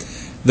ballot.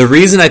 The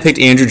reason I picked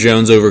Andrew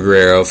Jones over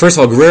Guerrero, first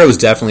of all, Guerrero is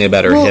definitely a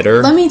better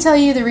hitter. Let me tell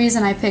you the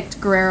reason I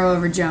picked Guerrero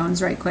over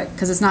Jones right quick,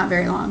 because it's not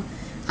very long.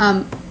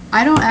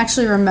 I don't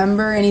actually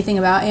remember anything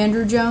about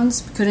Andrew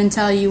Jones. Couldn't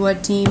tell you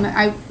what team.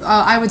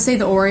 I would say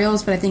the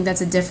Orioles, but I think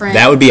that's a different...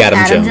 That would be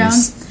Adam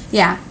Jones.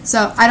 Yeah,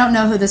 so I don't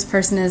know who this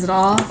person is at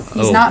all.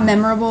 He's not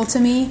memorable to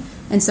me,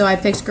 and so I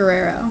picked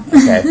Guerrero.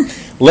 Okay.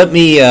 Let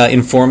me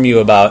inform you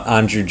about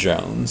Andrew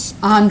Jones.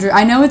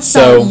 I know it's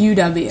spelled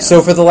UW.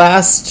 So for the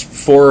last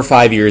 4 or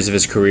 5 years of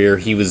his career,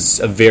 he was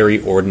a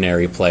very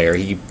ordinary player.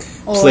 He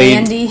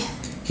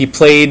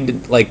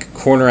played like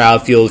corner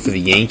outfield for the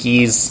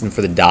Yankees and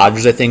for the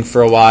Dodgers, I think,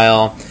 for a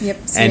while.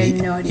 Yep. So and I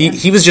had no idea.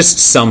 he was just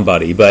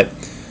somebody. But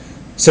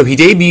so he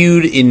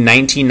debuted in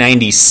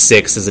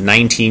 1996 as a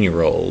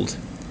 19-year-old.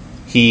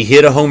 He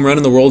hit a home run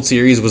in the World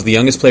Series, was the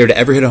youngest player to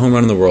ever hit a home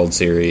run in the World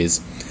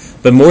Series.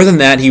 But more than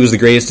that, he was the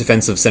greatest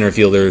defensive center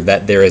fielder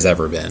that there has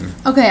ever been.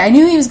 Okay, I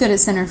knew he was good at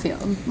center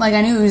field. Like,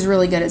 I knew he was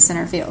really good at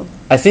center field.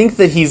 I think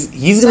that he's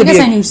So I guess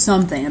I knew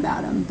something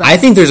about him. But I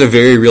think there's a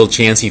very real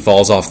chance he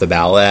falls off the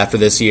ballot after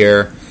this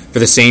year for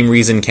the same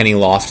reason Kenny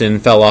Lofton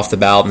fell off the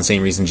ballot and the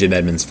same reason Jim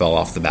Edmonds fell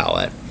off the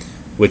ballot,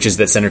 which is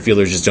that center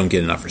fielders just don't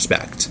get enough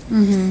respect.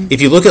 Mm-hmm.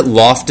 If you look at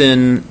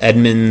Lofton,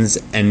 Edmonds,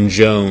 and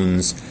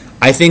Jones,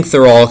 I think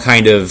they're all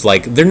kind of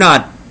like, they're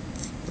not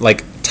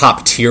like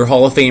top-tier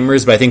Hall of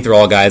Famers, but I think they're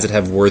all guys that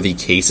have worthy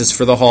cases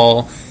for the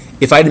Hall.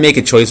 If I had to make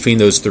a choice between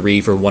those three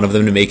for one of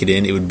them to make it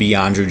in, it would be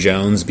Andrew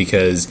Jones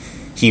because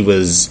he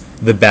was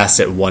the best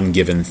at one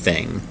given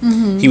thing.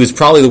 Mm-hmm. He was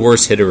probably the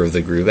worst hitter of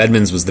the group.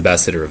 Edmonds was the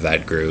best hitter of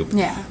that group.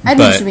 Yeah,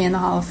 Edmonds should be in the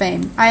Hall of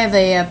Fame. I have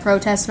a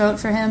protest vote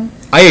for him.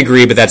 I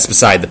agree, but that's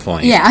beside the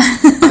point. Yeah.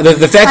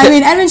 the fact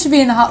Edmonds should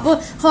be in the Hall.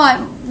 Well, hold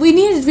on.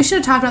 We should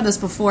have talked about this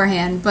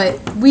beforehand,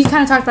 but we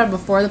kind of talked about it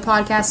before the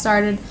podcast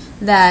started,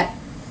 that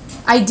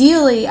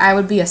ideally I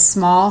would be a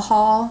small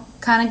Hall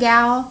kind of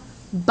gal,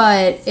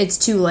 but it's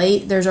too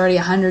late. There's already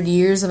 100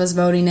 years of us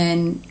voting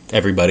in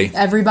everybody.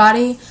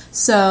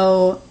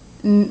 So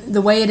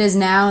the way it is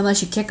now,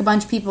 unless you kick a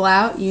bunch of people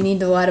out, you need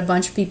to let a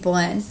bunch of people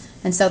in.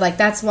 And so like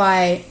that's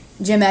why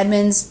Jim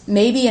Edmonds,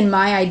 maybe in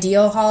my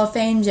ideal Hall of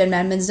Fame, Jim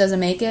Edmonds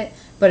doesn't make it,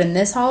 but in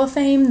this Hall of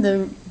Fame,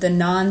 the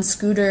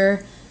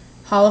non-Scooter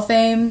Hall of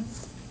Fame,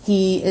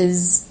 he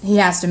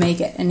has to make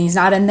it, and he's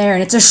not in there,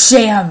 and it's a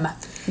sham.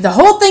 The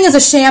whole thing is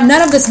a sham.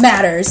 None of this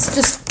matters.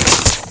 Just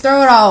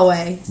throw it all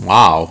away.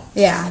 Wow.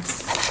 Yeah.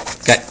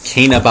 Got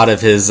Kane up out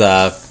of his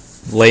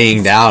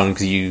laying down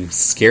because you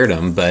scared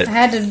him, but I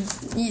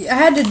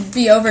had to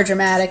be over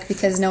dramatic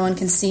because no one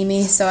can see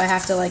me, so I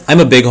have to like. I'm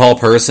a big Hall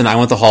person. I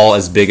want the Hall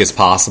as big as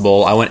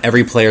possible. I want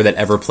every player that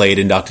ever played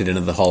inducted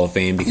into the Hall of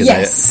Fame because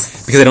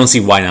I don't see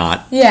why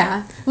not.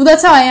 Yeah. Well,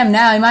 that's how I am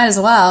now. You might as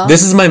well.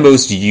 This is my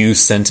most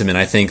used sentiment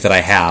I think that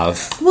I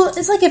have. Well,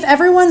 it's like if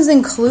everyone's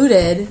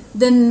included,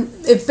 then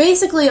if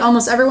basically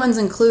almost everyone's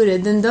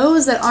included, then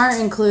those that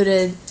aren't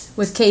included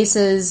with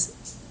cases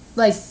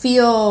like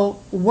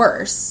feel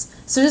worse.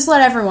 So just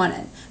let everyone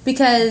in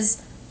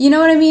because you know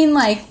what I mean?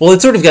 Like, well,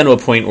 it's sort of gotten to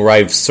a point where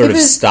I've sort of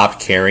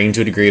stopped caring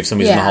to a degree if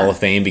somebody's in the Hall of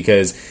Fame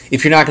because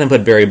if you're not going to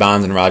put Barry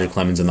Bonds and Roger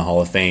Clemens in the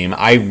Hall of Fame,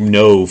 I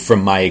know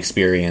from my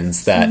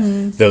experience that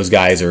those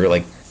guys are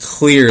like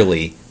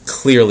clearly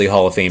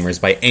Hall of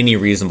Famers by any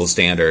reasonable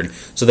standard.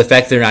 So the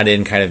fact they're not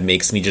in kind of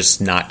makes me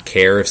just not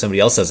care if somebody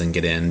else doesn't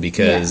get in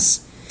because...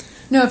 Yeah.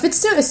 No, if it's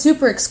still a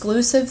super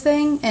exclusive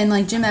thing and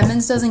like Jim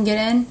Edmonds doesn't get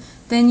in,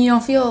 then you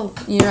don't feel...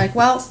 You're like,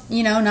 well,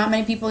 you know, not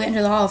many people get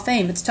into the Hall of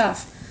Fame. It's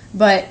tough.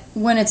 But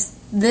when it's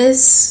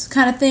this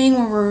kind of thing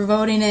where we're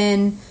voting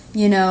in,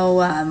 you know,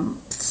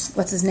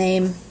 what's his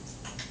name?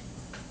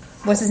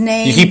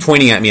 You keep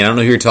pointing at me. I don't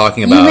know who you're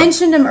talking about. You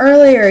mentioned him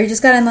earlier. He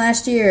just got in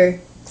last year.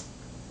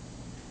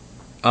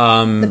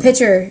 The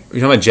pitcher. You're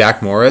talking about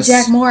Jack Morris?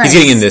 Jack Morris. He's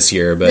getting in this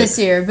year,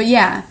 but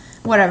yeah,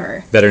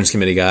 whatever. Veterans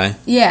Committee guy?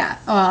 Yeah,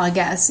 well, I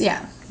guess,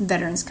 yeah.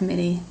 Veterans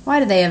Committee. Why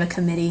do they have a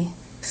committee?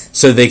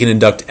 So they can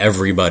induct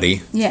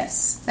everybody.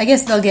 Yes. I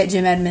guess they'll get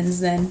Jim Edmonds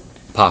then.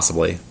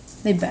 Possibly.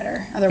 They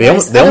better.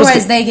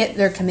 Otherwise they get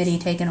their committee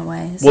taken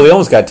away. So. Well, they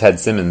almost got Ted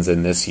Simmons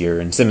in this year,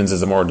 and Simmons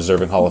is a more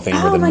deserving Hall of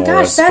Famer than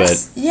Morris. Oh my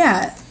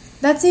gosh,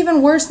 that's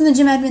even worse than the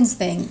Jim Edmonds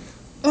thing.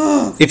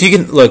 Ugh. If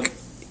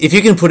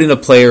you can put in a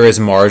player as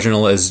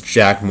marginal as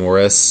Jack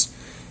Morris,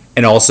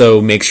 and also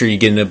make sure you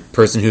get in a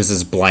person who's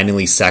as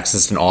blindingly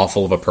sexist and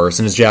awful of a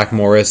person as Jack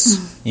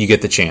Morris, you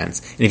get the chance.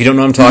 And if you don't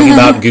know what I'm talking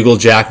about, Google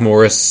Jack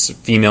Morris,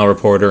 female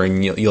reporter,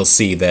 and you'll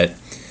see that.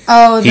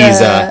 Oh,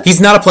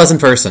 he's not a pleasant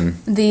person.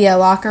 The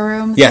locker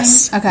room thing?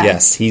 Yes. Okay.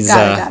 Yes, he's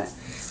got it.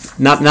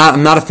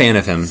 I'm not a fan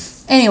of him.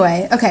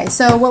 Anyway, okay,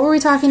 so what were we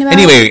talking about?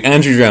 Anyway,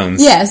 Andrew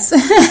Jones. Yes.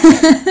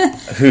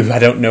 Who I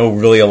don't know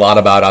really a lot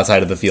about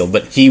outside of the field,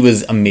 but he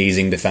was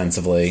amazing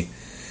defensively.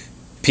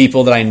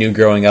 People that I knew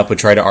growing up would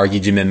try to argue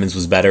Jim Edmonds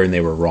was better, and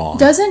they were wrong.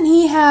 Doesn't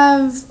he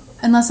have,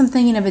 unless I'm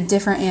thinking of a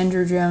different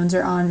Andrew Jones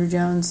or Andrew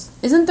Jones,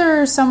 isn't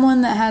there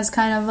someone that has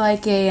kind of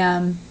like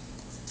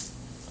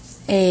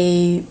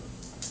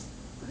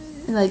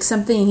like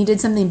something, he did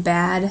something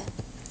bad?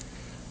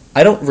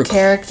 I don't recall,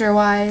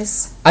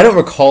 character-wise. I don't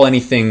recall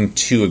anything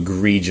too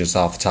egregious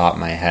off the top of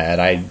my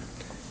head. I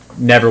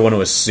never want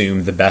to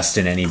assume the best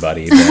in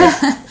anybody. But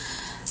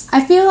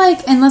I feel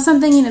like, unless I'm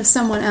thinking of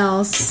someone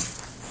else,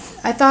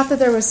 I thought that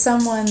there was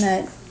someone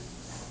that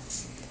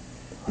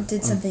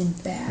did something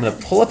bad. I'm going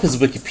to pull up his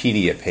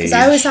Wikipedia page. Because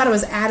I always thought it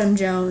was Adam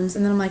Jones,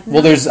 and then I'm like, no.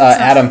 Well, there's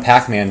Adam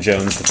Pac-Man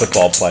Jones, the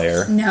football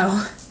player.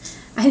 No.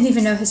 I didn't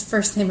even know his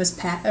first name was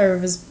Pat or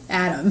was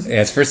Adam. Yeah,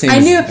 his first name.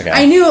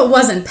 I knew it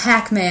wasn't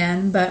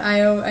Pac-Man, but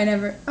I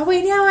never. Oh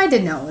wait, no, I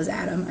did know it was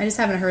Adam. I just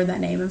haven't heard that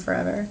name in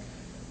forever.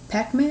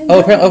 Pac-Man. Oh,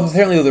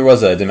 apparently there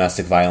was a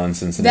domestic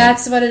violence incident.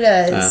 That's what it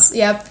is.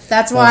 Yep,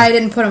 that's why I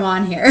didn't put him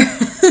on here.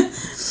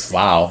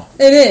 Wow.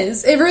 It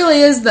is. It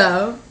really is,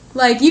 though.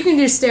 Like, you can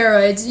do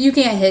steroids. You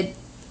can't hit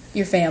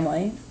your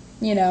family,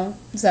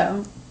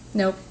 So,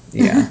 nope.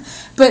 Yeah.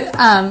 But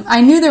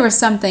I knew there was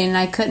something, and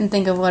I couldn't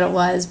think of what it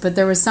was. But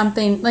there was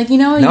something, like,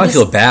 Now I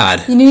feel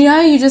bad.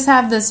 You just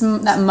have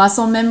that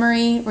muscle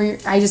memory where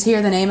I just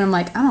hear the name, and I'm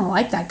like, I don't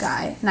like that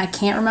guy. And I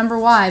can't remember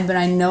why, but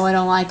I know I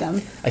don't like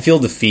him. I feel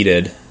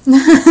defeated.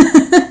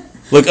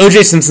 Look,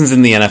 O.J. Simpson's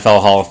in the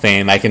NFL Hall of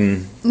Fame.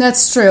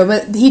 That's true,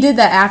 but he did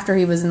that after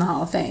he was in the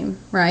Hall of Fame,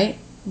 right?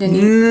 Didn't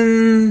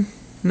he?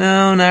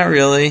 No, not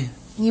really.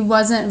 He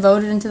wasn't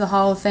voted into the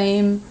Hall of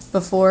Fame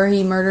before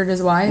he murdered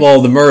his wife?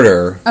 Well, the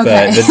murder.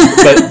 Okay.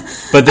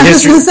 But the history... I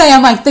was going to say,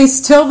 I'm like, they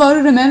still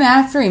voted him in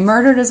after he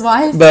murdered his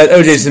wife? But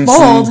O.J.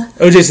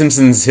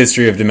 Simpson's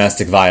history of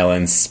domestic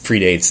violence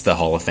predates the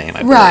Hall of Fame,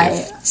 I believe.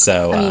 Right.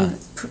 So,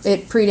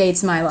 it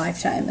predates my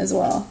lifetime as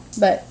well,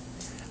 but...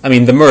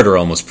 the murder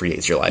almost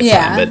predates your lifetime.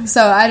 Yeah, but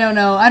so I don't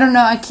know.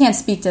 I can't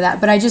speak to that,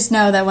 but I just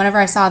know that whenever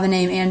I saw the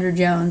name Andrew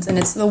Jones, and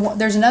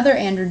there's another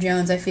Andrew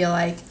Jones, I feel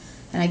like,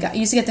 and I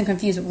used to get them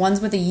confused.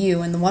 One's with a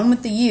U, and the one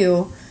with the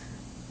U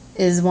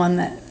is one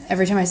that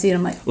every time I see it,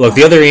 I'm like, look,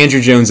 the other Andrew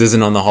Jones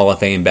isn't on the Hall of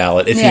Fame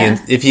ballot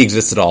if he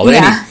exists at all. But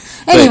yeah.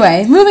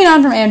 Anyway, moving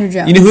on from Andrew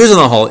Jones. You know who is on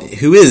the Hall?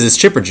 Who is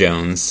Chipper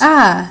Jones?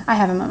 I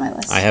have him on my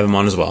list. I have him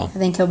on as well. I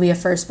think he'll be a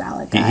first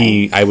ballot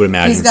guy. I would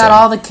imagine he's got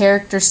all the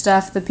character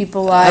stuff that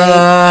people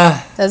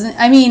like.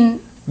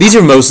 These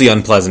are mostly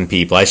unpleasant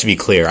people. I should be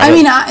clear. I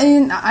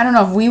don't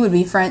know if we would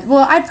be friends.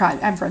 Well,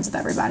 I'm friends with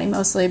everybody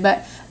mostly,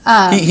 but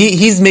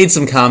he's made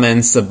some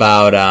comments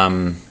about. I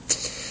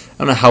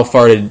don't know how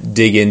far to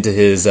dig into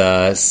his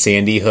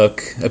Sandy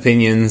Hook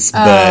opinions,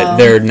 but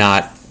they're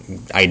not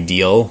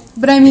ideal.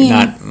 But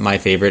not my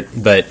favorite.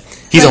 But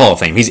he's a Hall of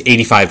Fame. He's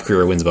 85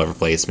 career wins above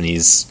replacement.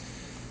 He's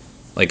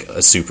like a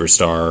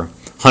superstar.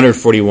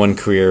 141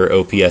 career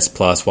OPS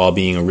plus while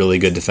being a really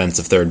good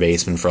defensive third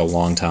baseman for a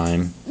long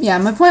time. Yeah,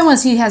 my point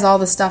was he has all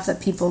the stuff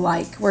that people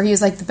like, where he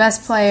was like the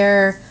best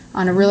player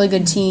on a really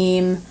good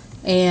team,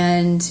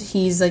 and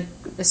he's like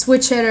a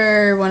switch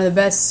hitter, one of the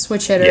best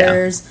switch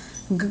hitters,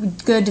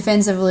 good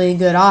defensively,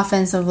 good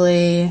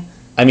offensively.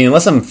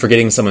 Unless I'm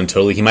forgetting someone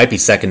totally, he might be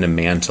second to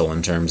Mantle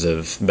in terms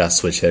of best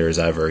switch hitters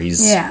ever.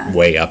 He's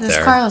way up there.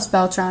 There's Carlos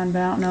Beltran,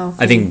 but I don't know.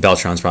 I think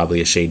Beltran's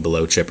probably a shade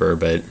below Chipper,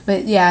 but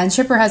yeah, and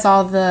Chipper has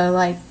all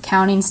the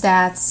counting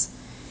stats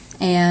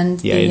and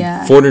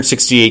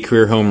 468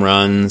 career home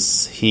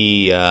runs.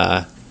 He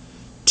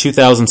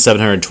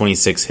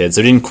 2,726 hits.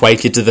 So didn't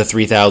quite get to the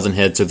 3,000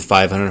 hits or the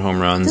 500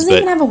 home runs. Does he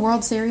even have a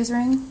World Series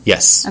ring?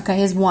 Yes. Okay,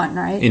 he has one,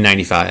 right? In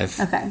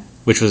 95. Okay.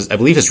 Which was, I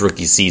believe, his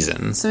rookie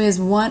season. So he has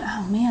one.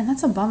 Oh, man,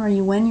 that's a bummer.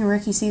 You win your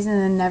rookie season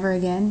and then never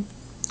again.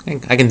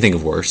 I can think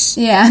of worse.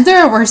 Yeah,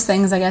 there are worse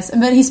things, I guess.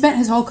 But he spent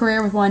his whole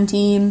career with one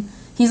team.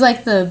 He's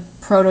like the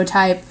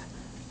prototype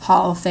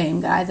Hall of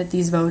Fame guy that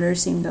these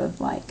voters seem to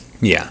like.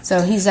 Yeah.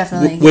 So he's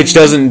definitely... Which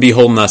doesn't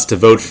beholden us to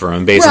vote for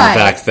him based on the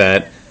fact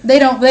that...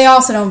 They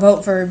also don't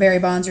vote for Barry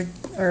Bonds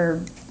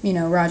or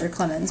Roger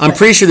Clemens. I'm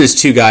pretty sure there's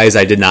two guys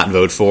I did not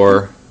vote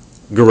for.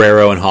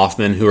 Guerrero and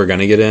Hoffman, who are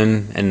going to get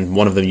in, and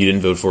one of them you didn't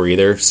vote for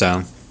either,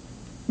 so...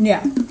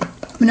 Yeah.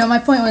 No, my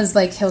point was,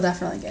 he'll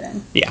definitely get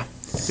in. Yeah.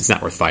 It's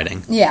not worth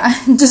fighting. Yeah.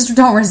 Just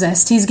don't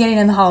resist. He's getting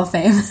in the Hall of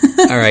Fame.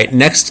 All right.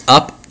 Next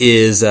up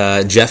is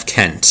Jeff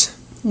Kent.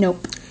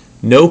 Nope.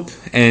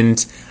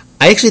 And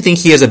I actually think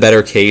he has a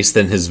better case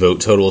than his vote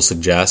total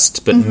suggests,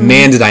 but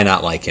man, did I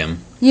not like him.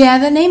 Yeah,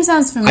 that name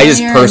sounds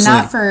familiar, and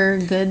not for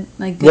good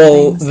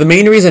things. The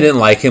main reason I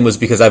didn't like him was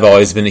because I've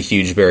always been a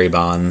huge Barry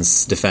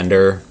Bonds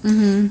defender.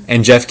 Mm-hmm.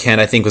 And Jeff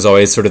Kent, I think, was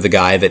always sort of the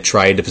guy that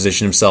tried to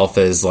position himself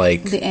as,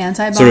 the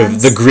anti-Bonds? Sort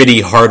of the gritty,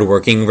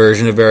 hard-working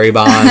version of Barry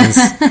Bonds.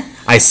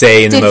 I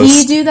say in the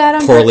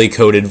most poorly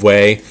coded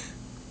way.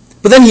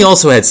 But then he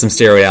also had some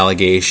steroid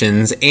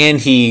allegations, and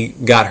he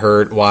got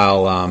hurt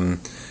while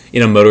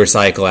in a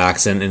motorcycle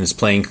accident in his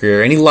playing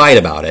career, and he lied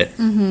about it.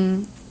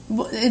 Mm-hmm.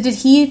 Did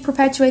he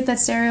perpetuate that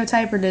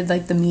stereotype, or did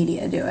the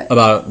media do it?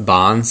 About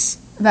Bonds?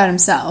 About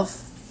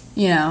himself,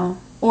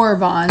 or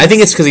Bonds. I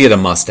think it's because he had a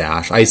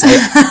mustache.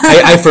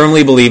 I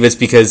firmly believe it's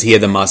because he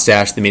had the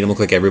mustache that made him look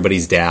like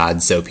everybody's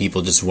dad, so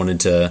people just wanted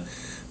to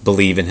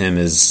believe in him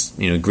as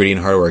gritty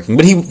and hardworking.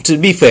 But to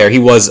be fair, he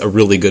was a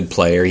really good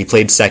player. He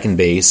played second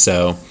base,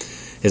 so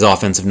his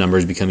offensive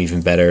numbers become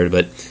even better.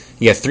 But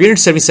he got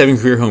 377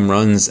 career home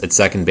runs at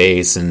second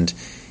base, and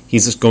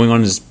he's just going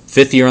on his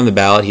fifth year on the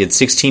ballot. He had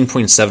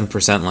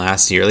 16.7%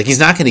 last year. He's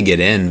not going to get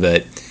in,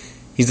 but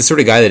he's the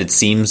sort of guy that it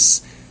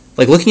seems...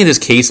 looking at his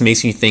case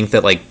makes me think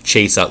that,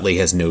 Chase Utley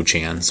has no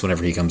chance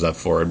whenever he comes up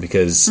for it,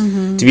 because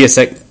to be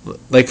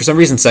for some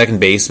reason, second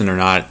basemen are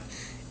not...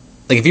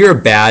 if you're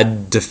a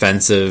bad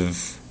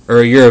defensive...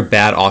 or you're a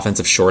bad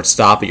offensive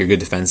shortstop, but you're good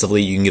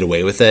defensively, you can get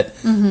away with it.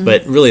 Mm-hmm.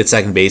 But really, at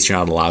second base, you're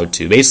not allowed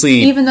to.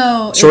 Basically, even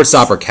though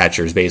shortstop or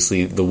catcher is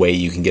basically the way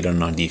you can get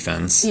on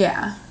defense.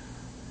 Yeah,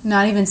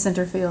 not even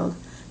center field,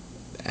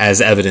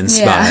 as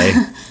evidenced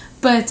by.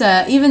 But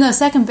even though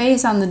second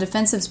base on the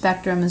defensive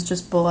spectrum is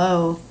just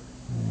below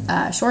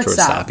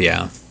shortstop.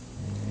 Yeah,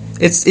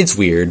 it's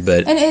weird,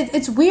 but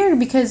it's weird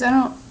because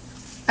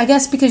I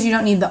guess because you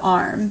don't need the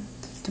arm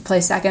to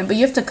play second, but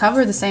you have to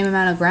cover the same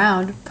amount of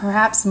ground,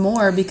 perhaps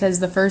more because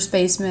the first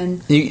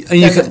baseman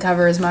doesn't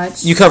cover as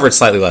much. You cover it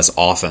slightly less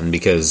often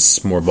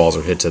because more balls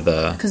are hit to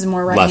the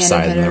left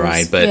side than the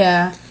right. But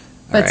yeah,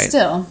 but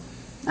still,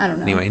 I don't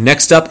know. Anyway,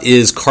 next up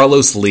is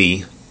Carlos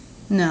Lee.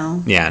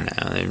 No. Yeah,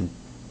 no.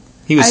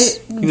 He was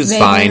vaguely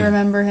fine.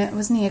 Remember him?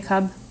 Wasn't he a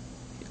Cub?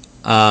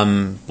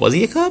 Was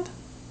he a Cub?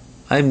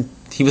 I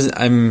see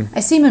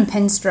him in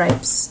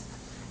pinstripes,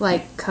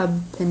 like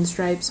Cub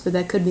pinstripes, but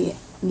that could be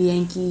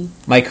Yankee.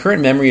 My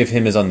current memory of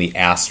him is on the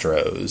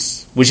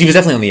Astros, which he was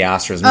definitely on the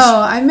Astros.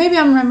 Maybe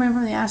I'm remembering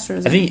from the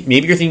Astros. I think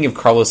maybe you're thinking of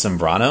Carlos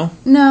Zambrano.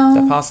 No, is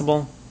that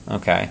possible?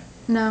 Okay.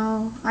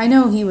 No, I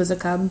know he was a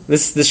Cub.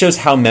 This shows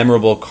how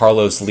memorable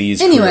Carlos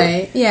Lee's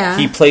career. Yeah.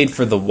 He played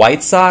for the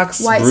White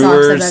Sox,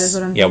 Brewers. That is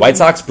what I'm thinking. White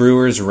Sox,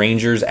 Brewers,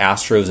 Rangers,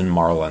 Astros, and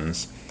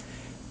Marlins.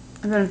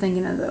 I'm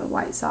thinking of the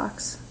White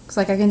Sox. Because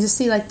I can just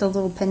see the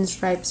little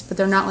pinstripes, but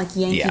they're not like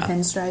Yankee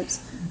pinstripes.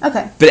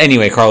 Okay. But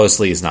anyway, Carlos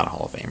Lee is not a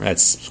Hall of Famer.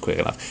 That's quick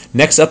enough.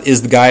 Next up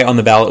is the guy on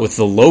the ballot with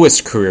the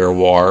lowest career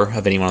WAR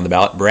of anyone on the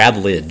ballot, Brad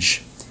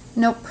Lidge.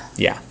 Nope.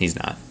 Yeah, he's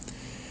not.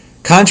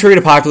 Contrary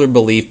to popular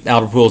belief,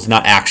 Albert Pujols did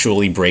not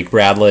actually break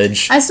Brad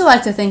Lidge. I still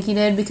like to think he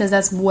did because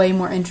that's way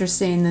more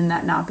interesting than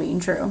that not being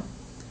true.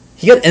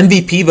 He got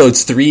MVP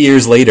votes 3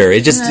 years later.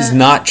 It just is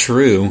not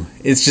true.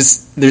 It's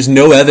just, there's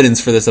no evidence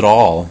for this at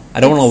all. I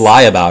don't want to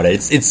lie about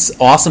it. It's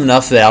awesome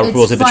enough that Albert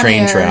Pujols hit the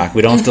train track.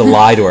 We don't have to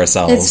lie to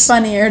ourselves. It's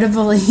funnier to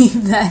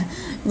believe that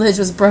Lidge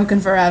was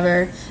broken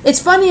forever.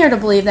 It's funnier to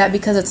believe that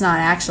because it's not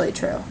actually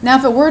true. Now,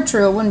 if it were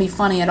true, it wouldn't be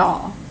funny at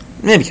all.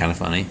 Maybe kind of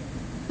funny.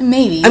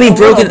 Maybe. I mean,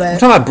 broken. I'm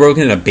talking about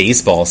broken in a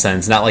baseball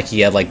sense, not like he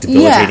had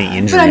debilitating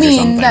injuries or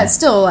something. That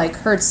still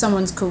hurts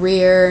someone's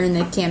career and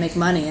they can't make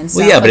money and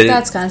stuff. Well, yeah, but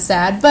that's kind of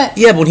sad. But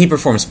when he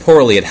performs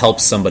poorly, it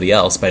helps somebody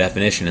else. By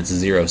definition, it's a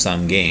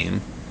zero-sum game.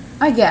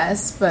 I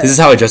guess, but this is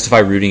how I justify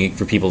rooting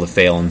for people to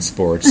fail in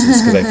sports,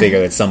 is because I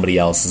figure that somebody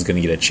else is going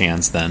to get a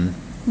chance then.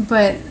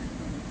 But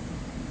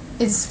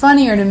it's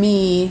funnier to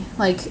me.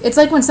 It's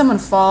like when someone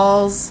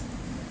falls.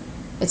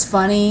 It's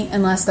funny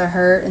unless they're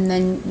hurt, and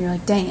then you're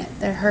like, "Dang it,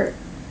 they're hurt."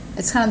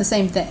 It's kind of the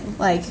same thing.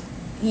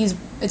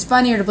 It's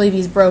funnier to believe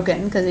he's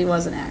broken because he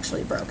wasn't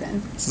actually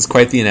broken. This is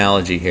quite the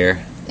analogy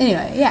here.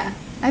 Anyway, yeah.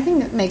 I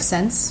think it makes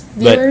sense.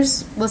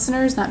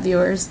 Listeners, not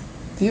viewers.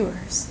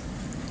 Viewers.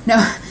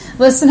 No,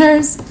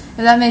 listeners, if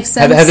that makes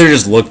sense. Heather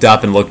just looked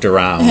up and looked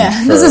around.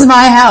 Yeah, this is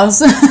my house.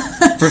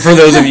 for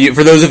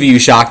those of you,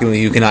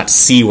 shockingly, who cannot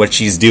see what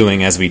she's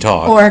doing as we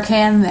talk. Or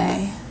can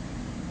they?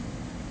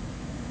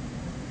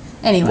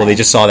 Anyway. Well, they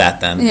just saw that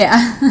then.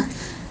 Yeah.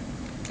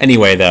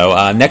 Anyway,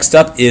 though, next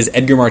up is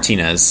Edgar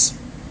Martinez.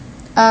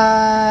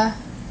 Yeah.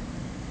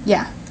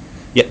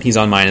 Yep, he's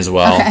on mine as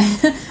well. Okay.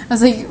 I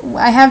was like,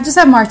 I just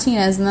have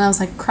Martinez, and then I was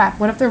like, crap,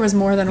 what if there was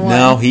more than one?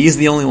 No, he's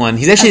the only one.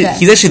 He's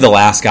actually the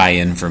last guy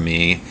in for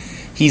me.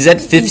 He's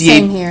at 58.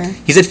 Same here.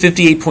 He's at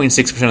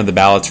 58.6% of the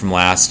ballots from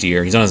last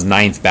year. He's on his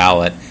 9th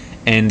ballot,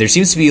 and there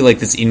seems to be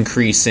this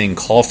increasing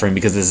call for him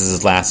because this is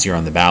his last year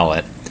on the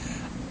ballot.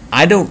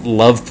 I don't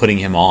love putting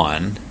him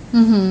on.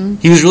 Mm-hmm.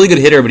 He was a really good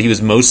hitter, but he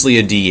was mostly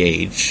a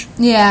DH.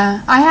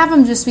 Yeah, I have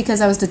him just because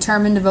I was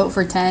determined to vote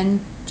for 10,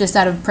 just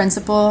out of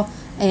principle,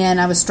 and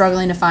I was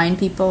struggling to find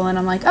people, and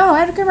I'm like, oh,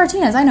 Edgar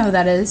Martinez, I know who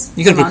that is.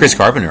 You could have put Chris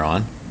Carpenter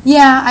on.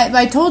 Yeah,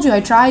 I told you I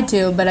tried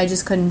to, but I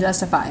just couldn't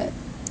justify it.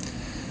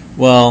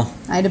 Well,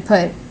 I had to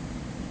put,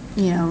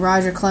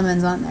 Roger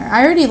Clemens on there.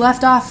 I already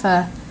left off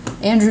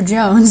Andrew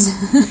Jones.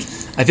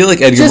 I feel like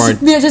Edgar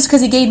Martinez... just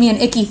because he gave me an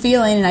icky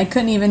feeling, and I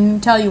couldn't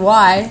even tell you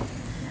why.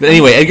 But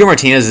anyway, Edgar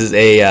Martinez is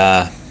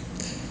I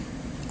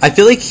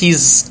feel like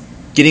he's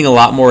getting a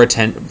lot more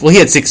attention. Well, he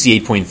had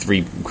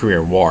 68.3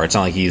 career WAR. It's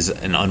not like he's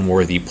an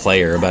unworthy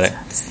player, but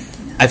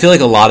I feel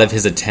like a lot of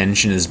his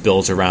attention is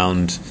built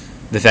around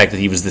the fact that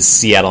he was the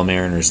Seattle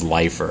Mariners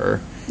lifer.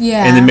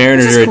 Yeah, and the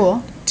Mariners are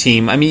cool.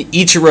 Team. I mean,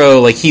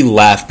 Ichiro, he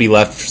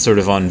left sort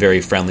of on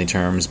very friendly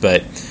terms,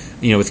 but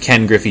with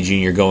Ken Griffey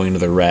Jr. going to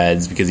the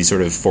Reds because he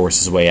sort of forced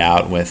his way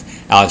out, with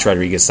Alex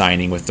Rodriguez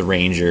signing with the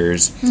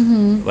Rangers,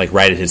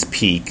 right at his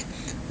peak,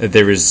 that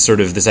there was sort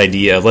of this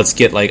idea of let's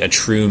get a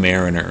true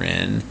Mariner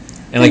in.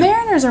 And the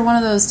Mariners are one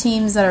of those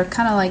teams that are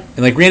kind of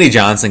and Randy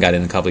Johnson got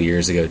in a couple of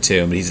years ago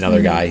too, but he's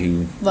another guy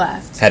who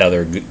left, had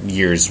other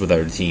years with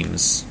other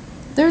teams.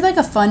 They're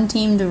a fun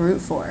team to root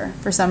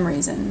for some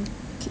reason.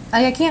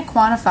 I can't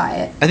quantify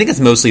it. I think it's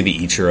mostly the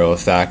Ichiro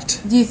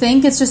effect. Do you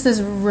think it's just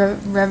this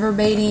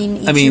reverberating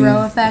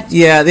Ichiro effect?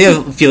 Yeah, they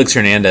have Felix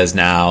Hernandez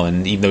now,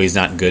 and even though he's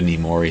not good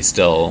anymore, he's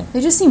still...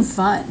 They just seem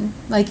fun.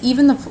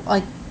 Even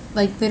the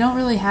like they don't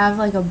really have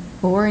like a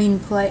boring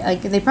play.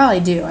 Like they probably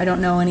do. I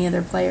don't know any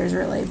other players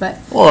really, but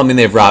Well, I mean,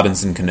 they have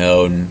Robinson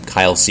Cano and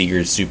Kyle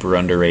Seager's super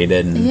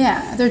underrated, and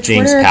yeah, their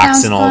James Twitter account's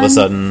Paxton all of a fun.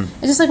 sudden.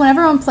 It's just like when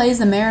everyone plays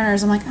the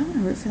Mariners, I'm like, I want to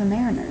root for the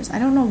Mariners. I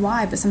don't know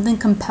why, but something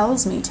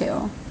compels me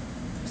to.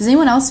 Does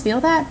anyone else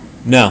feel that?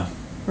 No.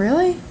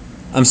 Really?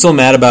 I'm still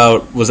mad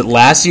about, was it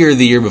last year or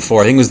the year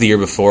before? I think it was the year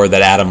before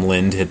that Adam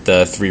Lind hit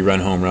the 3-run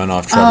home run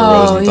off Trevor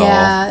Rosenthal.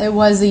 Yeah, it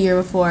was the year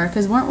before.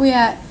 Because weren't we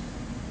at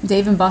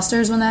Dave &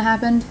 Buster's when that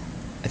happened?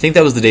 I think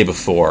that was the day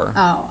before.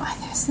 Oh, I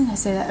think I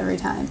say that every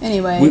time.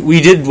 Anyway. We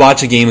did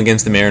watch a game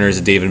against the Mariners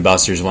at Dave &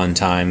 Buster's one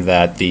time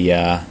that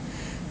the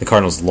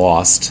Cardinals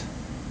lost.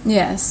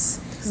 Yes,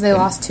 because they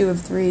lost 2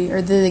 of 3, or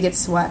did they get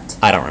swept?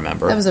 I don't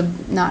remember. That was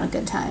not a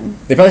good time.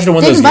 They probably should have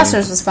won Dave those & games.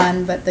 Buster's was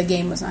fun, but the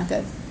game was not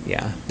good.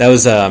 Yeah, that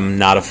was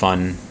not a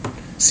fun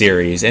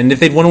series. And if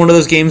they'd won one of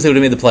those games, they would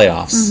have made the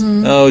playoffs.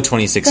 Mm-hmm. Oh,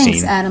 2016.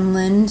 Thanks, Adam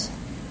Lind.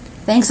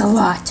 Thanks a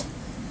lot.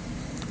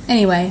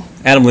 Anyway.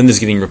 Adam Lind is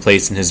getting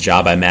replaced in his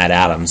job by Matt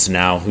Adams. So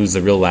now, who's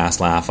the real last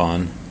laugh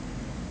on?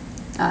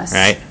 Us.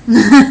 Right?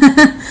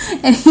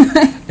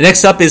 Anyway.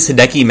 Next up is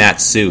Hideki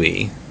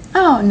Matsui.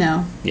 Oh,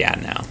 no. Yeah,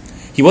 no.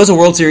 He was a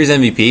World Series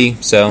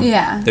MVP, so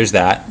Yeah. there's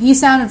that. He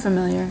sounded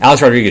familiar.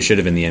 Alex Rodriguez should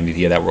have been the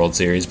MVP of that World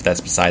Series, but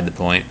that's beside the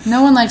point.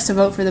 No one likes to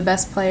vote for the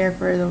best player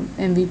for the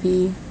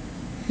MVP.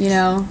 You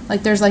know?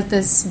 Like, there's, like,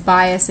 this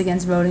bias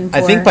against voting for...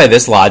 I think by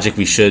this logic,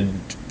 we should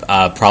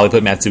probably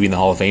put Matsui in the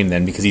Hall of Fame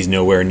then, because he's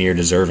nowhere near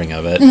deserving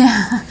of it.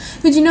 Yeah.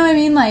 But you know what I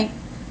mean? Like,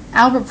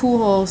 Albert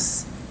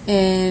Pujols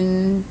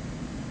in...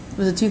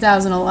 Was it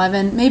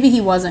 2011? Maybe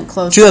he wasn't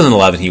close.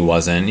 2011, he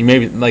wasn't. He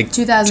maybe like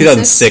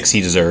 2006,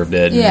 he deserved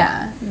it.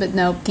 Yeah, but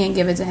no, can't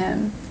give it to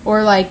him.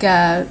 Or like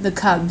the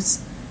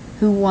Cubs,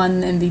 who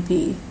won the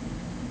MVP.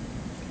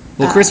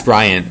 Well, Chris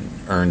Bryant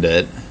earned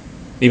it.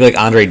 Maybe like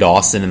Andre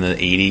Dawson in the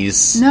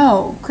 80s.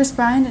 No, Chris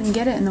Bryant didn't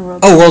get it in the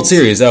World Oh, Series. World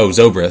Series. Oh,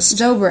 Zobrist.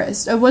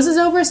 Zobrist. Was it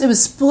Zobrist? It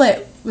was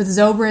split with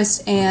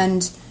Zobrist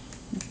and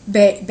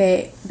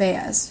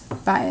Baez.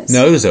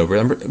 No, it was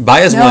Zobrist.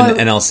 Baez won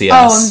NLCS.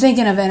 Oh, I'm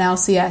thinking of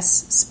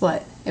NLCS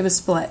split. It was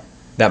split.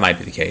 That might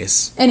be the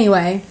case.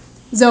 Anyway,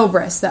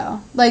 Zobrist,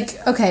 though.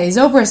 Like, okay,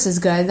 Zobrist is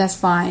good. That's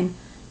fine.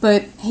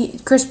 But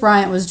Chris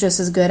Bryant was just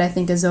as good, I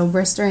think, as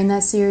Zobrist during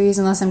that series,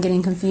 unless I'm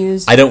getting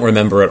confused. I don't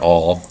remember at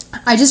all.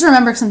 I just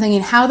remember because I'm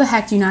thinking, how the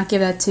heck do you not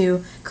give that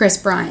to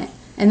Chris Bryant?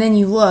 And then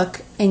you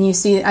look and you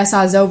see, I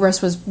saw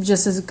Zobrist was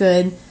just as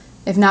good,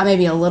 if not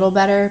maybe a little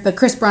better. But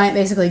Chris Bryant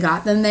basically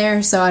got them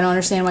there, so I don't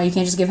understand why you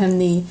can't just give him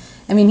the...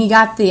 I mean,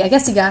 I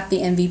guess he got the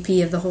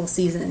MVP of the whole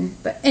season.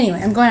 But anyway,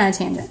 I'm going on a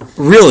tangent.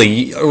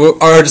 Really?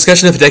 Our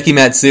discussion of Hideki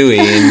Matsui.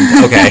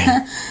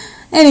 Okay.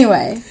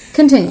 Anyway,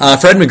 continue.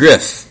 Fred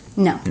McGriff.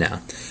 No.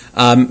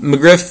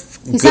 McGriff...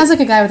 He sounds like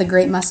a guy with a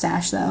great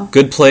mustache, though.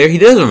 Good player. He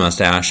does have a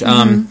mustache.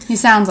 He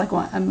sounds like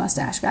a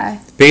mustache guy.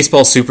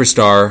 Baseball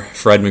superstar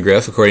Fred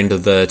McGriff, according to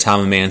the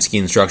Tom Mansky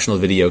instructional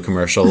video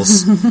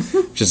commercials,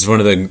 which is one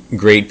of the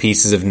great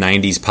pieces of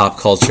 90s pop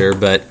culture,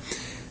 but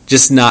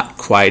just not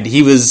quite.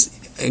 He was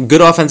a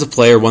good offensive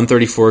player,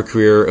 134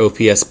 career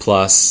OPS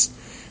plus,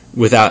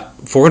 without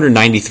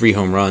 493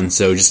 home runs,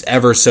 so just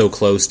ever so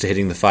close to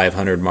hitting the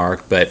 500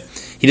 mark, but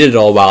he did it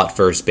all while at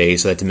first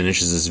base, so that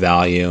diminishes his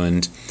value,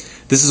 and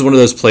this is one of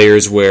those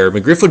players where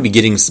McGriff would be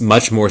getting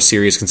much more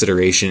serious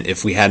consideration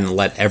if we hadn't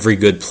let every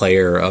good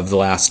player of the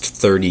last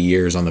 30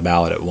 years on the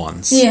ballot at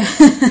once. Yeah.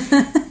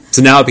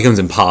 So now it becomes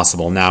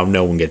impossible. Now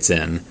no one gets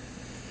in.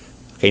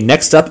 Okay,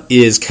 next up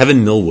is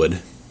Kevin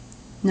Millwood.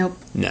 Nope.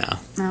 No. I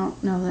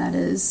don't know who that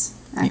is,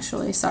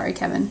 actually. Sorry,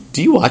 Kevin.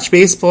 Do you watch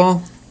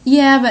baseball?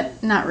 Yeah,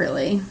 but not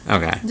really.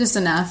 Okay. Just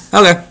enough.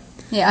 Okay.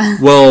 Yeah.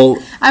 Well,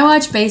 I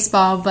watch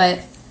baseball,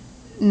 but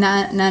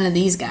none of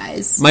these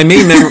guys. my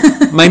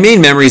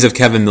main memories of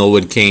Kevin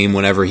Millwood came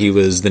whenever he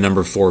was the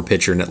number 4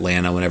 pitcher in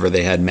Atlanta, whenever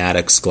they had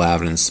Maddox,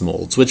 Glavine, and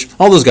Smoltz, which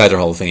all those guys are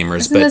Hall of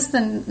Famers. Isn't but this the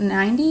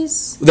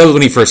 90s? that was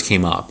when he first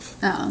came up.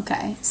 Oh,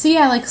 okay. So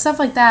yeah, like stuff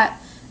like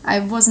that, I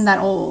wasn't that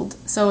old,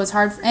 so it's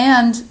hard.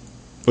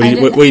 What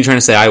are you trying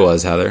to say I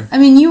was, Heather? I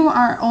mean, you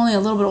are only a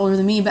little bit older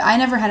than me, but I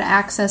never had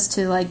access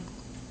to, like,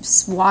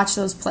 watch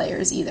those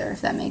players either, if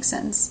that makes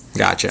sense.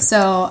 Gotcha.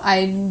 So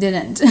I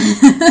didn't.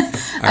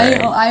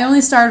 Right. I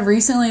only started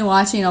recently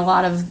watching a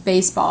lot of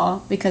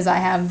baseball because I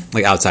have...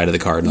 Like outside of the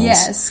Cardinals?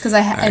 Yes, because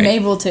I'm right.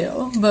 able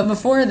to. But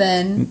before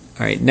then...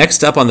 All right.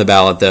 Next up on the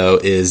ballot, though,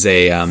 is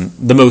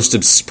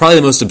probably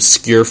the most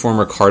obscure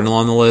former Cardinal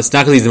on the list.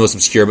 Not because he's the most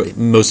obscure, but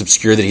most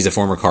obscure that he's a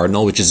former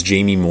Cardinal, which is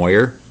Jamie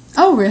Moyer.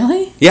 Oh,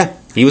 really? Yeah,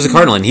 he was a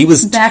Cardinal, and he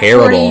was Back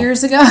terrible. 40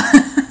 years ago?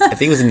 I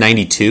think it was in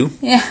 92.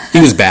 Yeah. He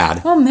was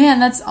bad. Oh, man,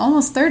 that's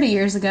almost 30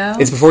 years ago.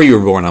 It's before you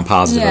were born, I'm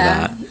positive of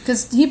that.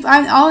 Because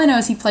all I know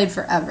is he played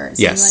forever. It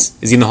Yes.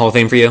 like. Is he in the Hall of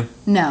Fame for you?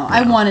 No,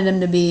 I wanted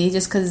him to be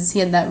just because he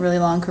had that really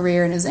long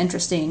career and it was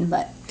interesting,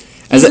 but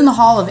he's in the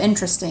Hall of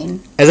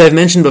Interesting. As I've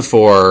mentioned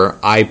before,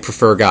 I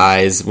prefer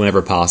guys,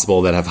 whenever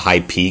possible, that have high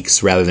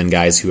peaks rather than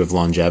guys who have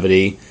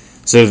longevity.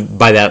 So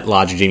by that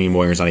logic, Jamie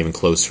Moyer's not even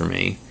close for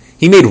me.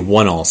 He made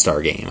one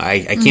All-Star game.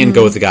 I can't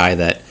go with the guy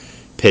that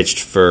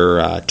pitched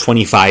for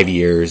 25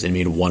 years and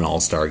made one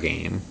All-Star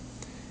game.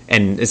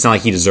 And it's not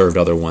like he deserved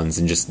other ones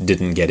and just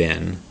didn't get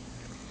in.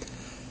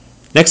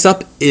 Next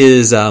up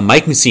is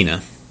Mike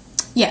Mussina.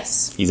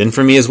 Yes. He's in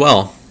for me as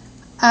well.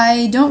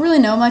 I don't really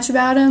know much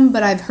about him,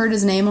 but I've heard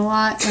his name a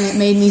lot, and it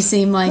made me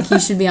seem like he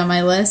should be on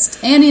my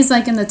list. And he's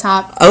like in the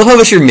top. I love how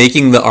much you're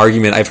making the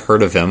argument I've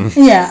heard of him.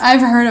 Yeah, I've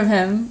heard of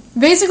him.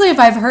 Basically, if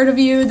I've heard of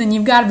you, then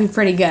you've got to be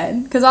pretty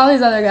good. Because all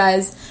these other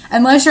guys,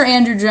 unless you're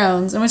Andrew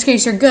Jones, in which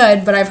case you're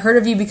good, but I've heard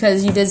of you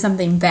because you did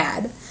something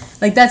bad.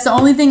 Like, that's the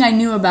only thing I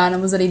knew about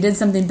him was that he did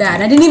something bad.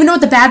 I didn't even know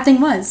what the bad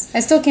thing was. I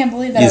still can't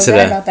believe that I was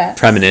right about that.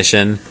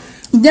 Premonition.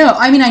 No,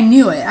 I mean, I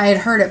knew it. I had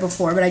heard it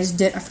before, but I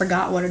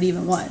forgot what it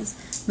even was.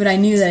 But I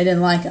knew that I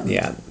didn't like him.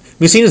 Yeah.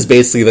 Mussina's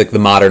basically like the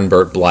modern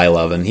Bert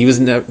Blyleven. He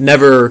was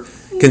never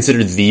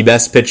considered the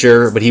best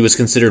pitcher, but he was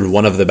considered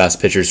one of the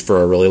best pitchers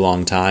for a really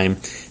long time.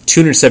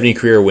 270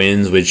 career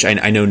wins, which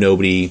I know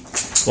nobody...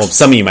 Well,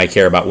 some of you might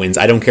care about wins.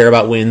 I don't care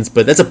about wins,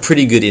 but that's a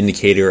pretty good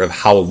indicator of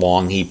how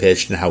long he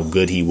pitched and how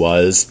good he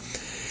was.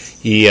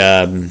 He...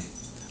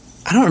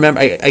 I don't remember.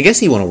 I guess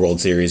he won a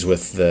World Series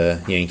with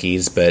the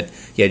Yankees, but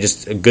yeah,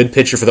 just a good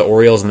pitcher for the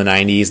Orioles in the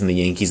 90s and the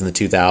Yankees in the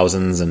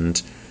 2000s,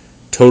 and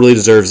totally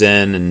deserves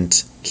in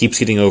and keeps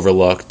getting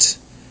overlooked.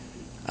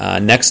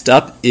 Next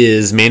up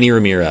is Manny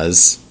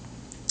Ramirez.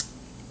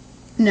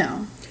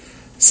 No.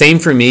 Same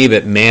for me,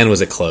 but man,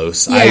 was it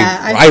close.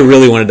 Yeah, I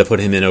really wanted to put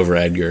him in over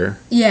Edgar.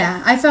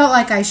 Yeah, I felt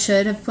like I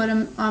should have put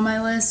him on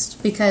my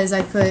list because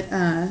I put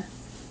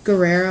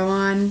Guerrero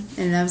on,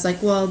 and I was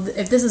like, well,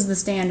 if this is the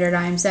standard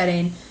I'm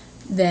setting,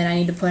 then I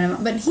need to put him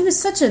on. But he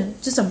was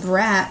just a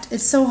brat.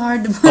 It's so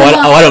hard to put him on.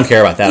 I don't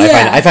care about that.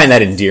 Yeah. I find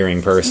that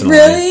endearing, personally.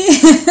 Really?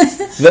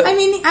 I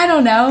mean, I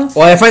don't know.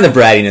 Well, I find the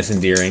brattiness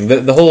endearing.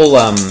 The whole...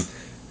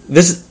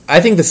 I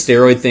think the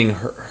steroid thing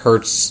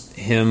hurts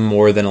him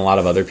more than a lot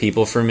of other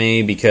people for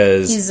me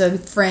because... He's a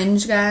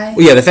fringe guy?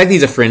 Well, yeah, the fact that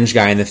he's a fringe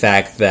guy and the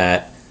fact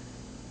that,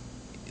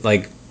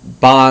 like,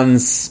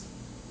 Bonds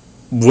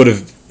would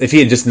have... If he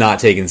had just not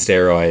taken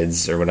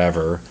steroids or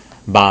whatever,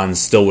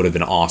 Bonds still would have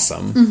been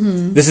awesome.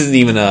 Mm-hmm. This isn't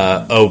even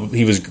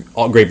he was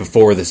great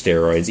before the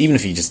steroids. Even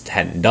if he just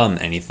hadn't done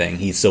anything,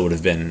 he still would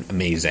have been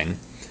amazing.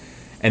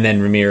 And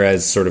then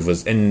Ramirez sort of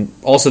was... And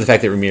also the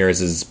fact that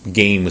Ramirez's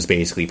game was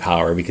basically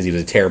power because he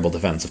was a terrible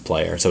defensive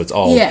player. So it's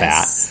all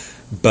that.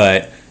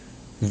 But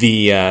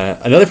the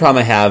another problem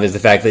I have is the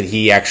fact that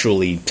he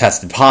actually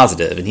tested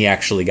positive and he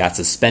actually got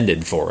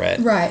suspended for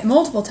it. Right.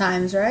 Multiple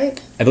times, right?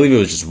 I believe it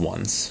was just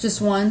once. Just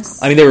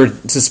once? I mean, there were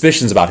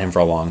suspicions about him for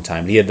a long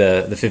time. He had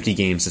the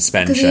 50-game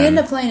suspension. Because he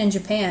ended up playing in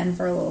Japan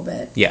for a little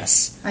bit.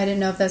 Yes. I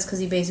didn't know if that's because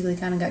he basically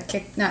kind of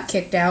got not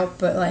kicked out,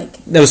 but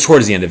like... That was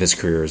towards the end of his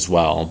career as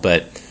well.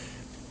 But...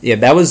 Yeah,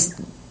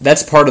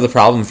 that's part of the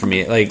problem for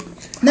me. Like,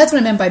 that's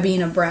what I meant by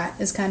being a brat,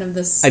 is kind of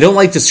this... I don't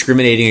like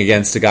discriminating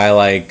against a guy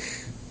like,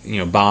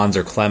 Bonds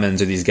or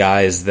Clemens or these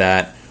guys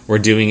that were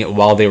doing it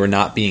while they were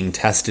not being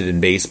tested in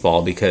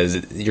baseball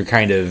because you're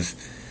kind of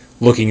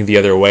looking the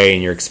other way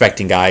and you're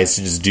expecting guys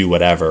to just do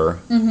whatever.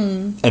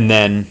 Mm-hmm. And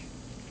then,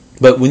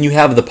 but when you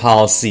have the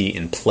policy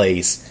in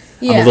place...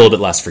 Yeah. I'm a little bit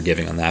less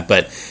forgiving on that,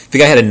 but the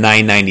guy had a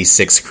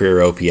 996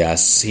 career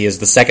OPS. He is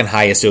the second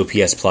highest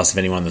OPS plus of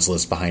anyone on this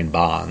list behind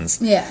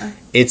Bonds. Yeah.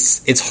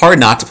 It's hard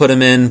not to put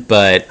him in,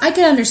 but... I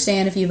can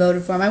understand if you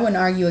voted for him. I wouldn't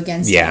argue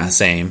against him. Yeah,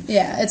 same.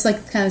 Yeah, it's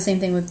like kind of the same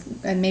thing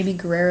with maybe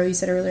Guerrero, you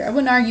said earlier. I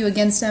wouldn't argue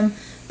against him,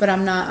 but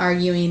I'm not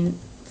arguing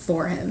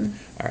for him.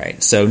 All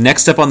right, so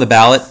next up on the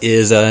ballot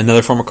is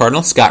another former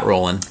Cardinal, Scott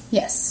Rowland.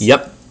 Yes.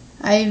 Yep.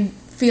 I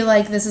feel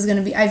like this is going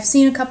to be... I've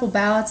seen a couple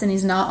ballots and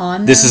he's not on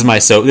them. This is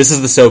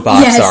the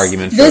soapbox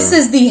argument. This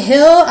is the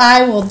hill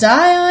I will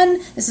die on.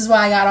 This is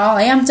why I got all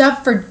amped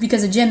up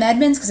because of Jim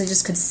Edmonds, because I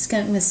just could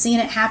have seen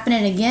it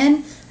happening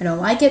again. I don't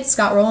like it.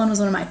 Scott Rowland was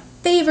one of my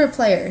favorite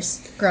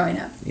players growing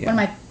up. Yeah. One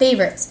of my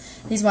favorites.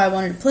 This is why I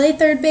wanted to play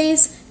third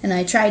base, and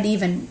I tried to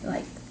even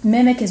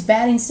mimic his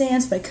batting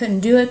stance, but I couldn't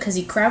do it because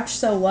he crouched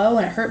so low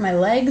and it hurt my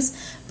legs.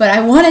 But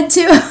I wanted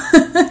to.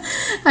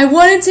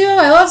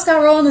 I love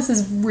Scott Rowland. This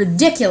is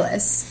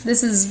ridiculous.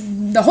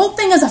 The whole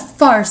thing is a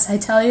farce, I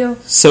tell you.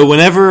 So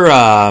whenever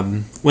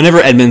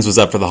Edmonds was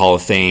up for the Hall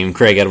of Fame,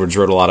 Craig Edwards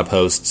wrote a lot of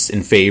posts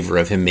in favor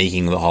of him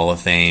making the Hall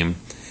of Fame.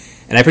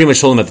 And I pretty much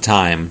told him at the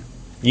time,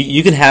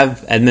 you can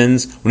have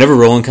Edmonds. Whenever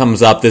Rowland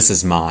comes up, this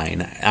is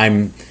mine.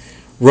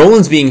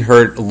 Rowland's being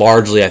hurt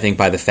largely, I think,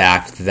 by the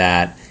fact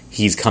that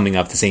he's coming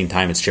up the same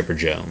time as Chipper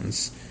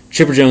Jones.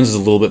 Chipper Jones is a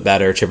little bit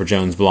better. Chipper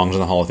Jones belongs in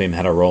the Hall of Fame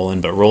ahead of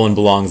Rowland, but Rowland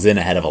belongs in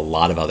ahead of a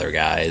lot of other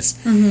guys.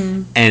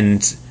 Mm-hmm.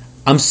 And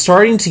I'm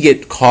starting to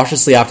get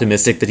cautiously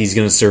optimistic that he's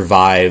going to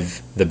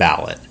survive the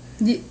ballot.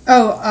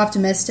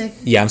 Optimistic?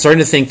 Yeah, I'm starting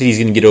to think that he's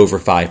going to get over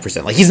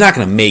 5%. He's not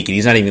going to make it.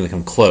 He's not even going to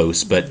come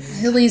close, but...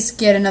 He'll at least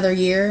get another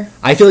year.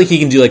 I feel like he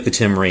can do the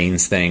Tim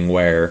Raines thing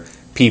where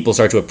people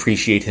start to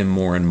appreciate him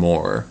more and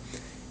more.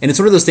 And it's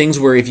one of those things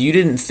where if you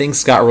didn't think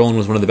Scott Rowland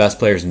was one of the best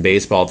players in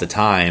baseball at the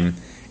time,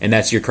 and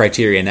that's your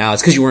criteria now,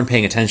 it's because you weren't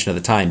paying attention at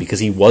the time, because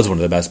he was one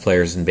of the best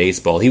players in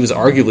baseball. He was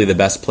arguably the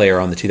best player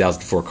on the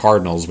 2004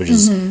 Cardinals, which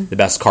is the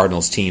best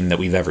Cardinals team that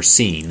we've ever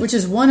seen. Which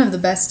is one of the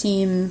best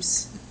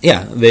teams.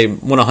 Yeah, they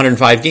won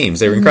 105 games.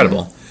 They were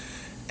incredible.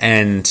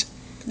 And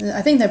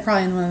I think they're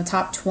probably in one of the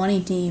top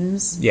 20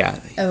 teams. Yeah.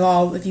 Of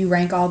all, if you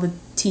rank all the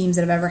teams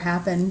that have ever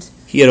happened.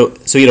 He had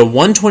a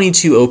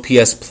 122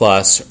 OPS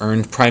plus,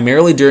 earned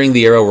primarily during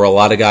the era where a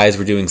lot of guys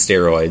were doing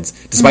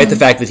steroids, despite the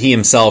fact that he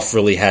himself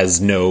really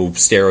has no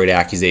steroid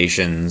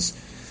accusations,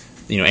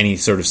 any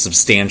sort of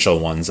substantial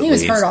ones at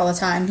least. He was hurt all the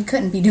time. He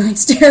couldn't be doing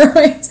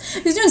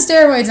steroids. He's doing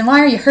steroids, and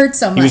why are you hurt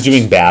so much? He was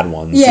doing bad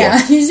ones.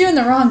 Yeah, he was doing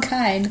the wrong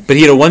kind. But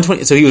he had a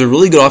 120, so he was a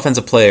really good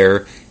offensive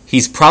player.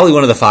 He's probably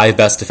one of the 5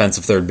 best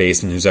defensive third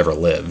basemen who's ever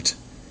lived.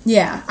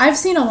 Yeah, I've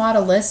seen a lot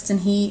of lists, and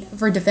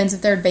for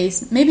defensive third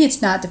base, maybe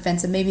it's not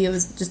defensive, maybe it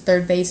was just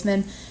third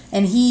baseman,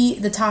 and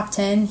the top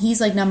 10, he's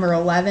like number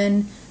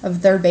 11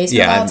 of third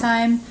baseman of all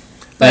time.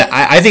 But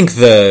I think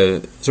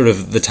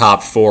the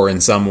top 4 in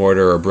some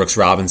order are Brooks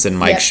Robinson,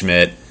 Mike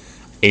Schmidt,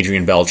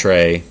 Adrian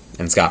Beltre,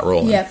 and Scott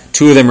Rowland. Yep.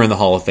 2 of them are in the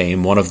Hall of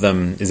Fame. One of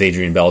them is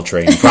Adrian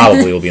Beltre, and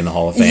probably will be in the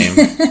Hall of Fame.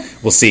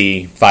 We'll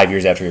see 5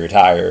 years after he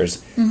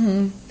retires.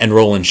 And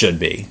Rowland should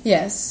be.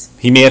 Yes.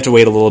 He may have to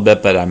wait a little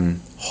bit, but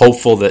I'm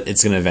hopeful that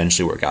it's going to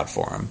eventually work out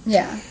for him.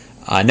 Yeah.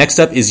 Next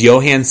up is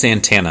Johan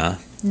Santana.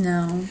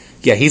 No.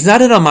 Yeah, he's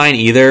not in on mine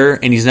either,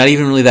 and he's not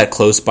even really that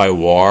close by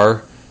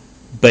WAR,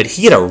 but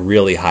he had a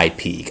really high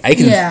peak. I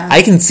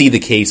can see the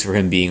case for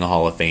him being a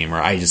Hall of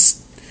Famer.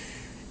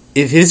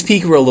 If his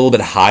peak were a little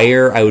bit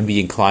higher, I would be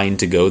inclined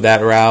to go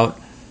that route,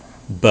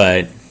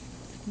 but...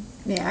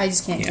 Yeah, I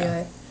just can't do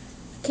it.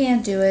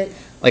 Can't do it.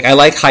 Like, I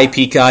like high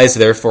peak guys,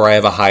 therefore I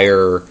have a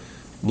higher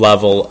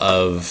level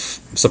of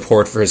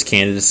support for his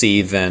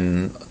candidacy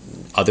than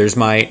others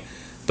might,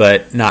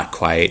 but not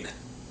quite.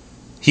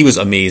 He was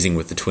amazing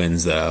with the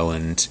Twins, though,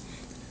 and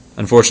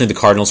unfortunately the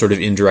Cardinals sort of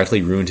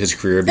indirectly ruined his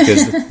career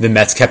because the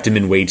Mets kept him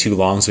in way too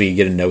long so he could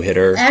get a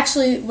no-hitter.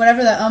 Actually,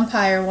 whatever the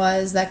umpire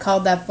was that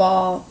called that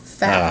ball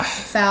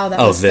foul that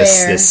was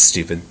fair. This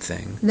stupid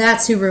thing.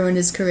 That's who ruined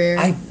his career.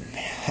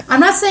 I'm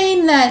not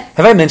saying that...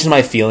 Have I mentioned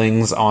my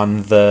feelings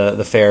on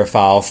the fair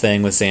foul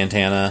thing with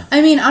Santana?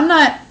 I mean, I'm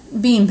not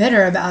being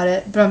bitter about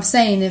it, but I'm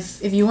saying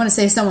if you want to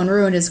say someone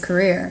ruined his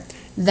career,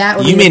 that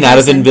would be You may not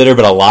have been bitter,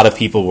 but a lot of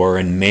people were,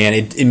 and man,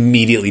 it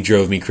immediately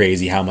drove me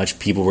crazy how much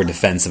people were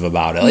defensive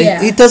about it.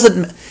 Like, it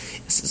doesn't...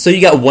 So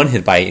you got one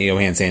hit by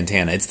Johan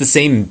Santana. It's the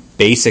same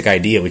basic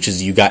idea, which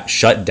is you got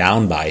shut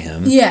down by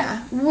him.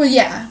 Yeah. Well,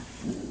 yeah.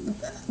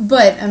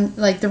 But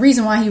the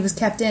reason why he was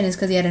kept in is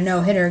because he had a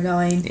no-hitter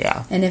going.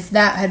 Yeah. And if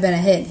that had been a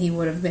hit, he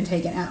would have been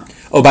taken out.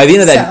 Oh, by the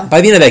end of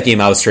that game,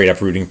 I was straight up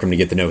rooting for him to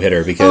get the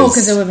no-hitter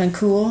because it would have been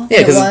cool. Yeah,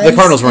 because the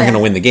Cardinals weren't going to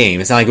win the game.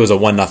 It's not like it was a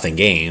 1-0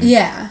 game.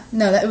 Yeah.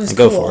 No, that was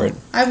cool. Go for it.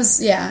 That's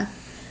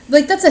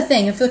the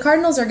thing. If the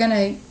Cardinals are going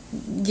to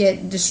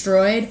get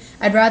destroyed,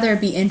 I'd rather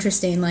it be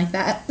interesting like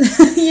that.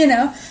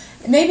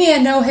 Maybe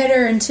a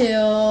no-hitter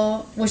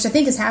which I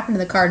think has happened to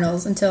the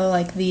Cardinals until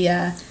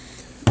the...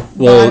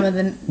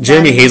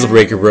 Jeremy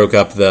Hazelbreaker broke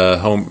up the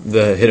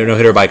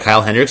no-hitter by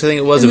Kyle Hendricks, I think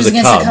it was. It was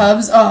against a Cub. the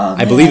Cubs. Oh,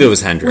 I believe it was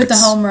Hendricks. With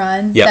the home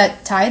run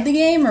that tied the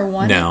game or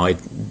won it?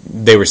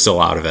 They were still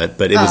out of it,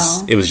 but it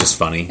was just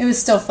funny. It was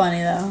still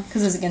funny, though,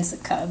 because it was against the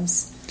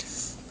Cubs.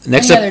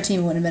 Any other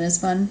team wouldn't have been as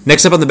fun.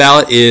 Next up on the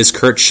ballot is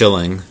Curt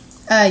Schilling.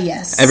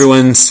 Yes.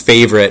 Everyone's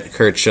favorite,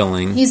 Curt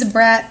Schilling. He's a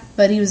brat,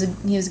 but he was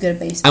good at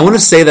baseball. I want to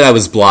say that I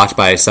was blocked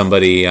by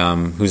somebody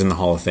who's in the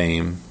Hall of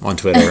Fame on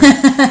Twitter,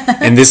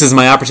 and this is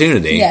my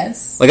opportunity.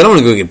 Yes. I don't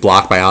want to go get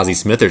blocked by Ozzie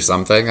Smith or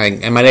something.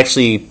 I might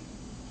actually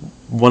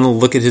want to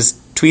look at his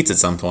tweets at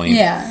some point.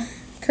 Yeah.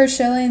 Curt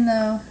Schilling,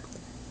 though.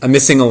 I'm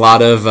missing a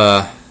lot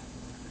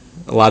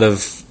of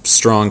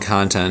strong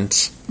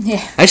content.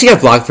 Yeah. I actually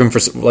got blocked from for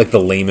the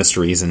lamest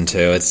reason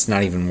too. It's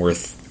not even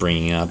worth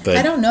bringing up. But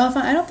I don't know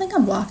I don't think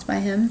I'm blocked by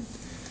him.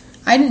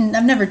 I've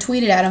never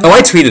tweeted at him. Oh,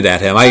 I tweeted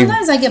at him.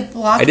 Sometimes I get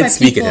blocked by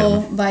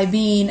people by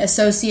being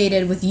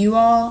associated with you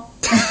all.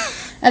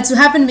 That's what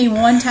happened to me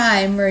one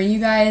time where you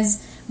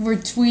guys were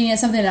tweeting at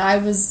something and I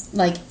was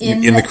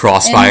in the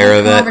crossfire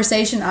of it.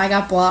 Conversation. I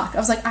got blocked. I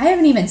was like, I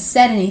haven't even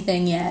said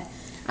anything yet.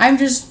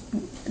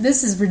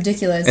 This is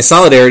ridiculous. As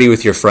solidarity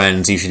with your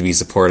friends, you should be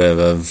supportive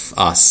of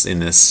us in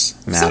this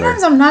matter.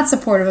 Sometimes I'm not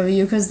supportive of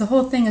you because the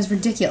whole thing is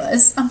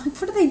ridiculous. I'm like,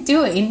 what are they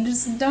doing?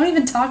 Just don't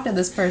even talk to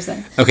this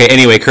person. Okay,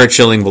 anyway, Curt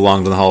Schilling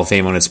belongs in the Hall of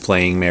Fame on its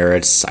playing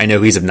merits. I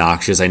know he's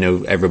obnoxious. I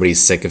know everybody's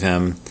sick of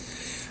him.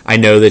 I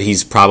know that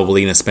he's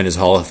probably going to spend his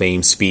Hall of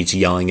Fame speech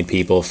yelling at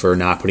people for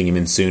not putting him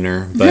in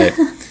sooner,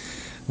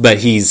 but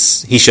he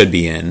should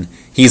be in.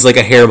 He's like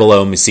a hair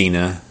below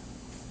Messina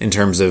in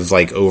terms of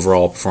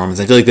overall performance.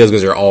 I feel like those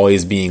guys are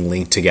always being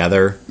linked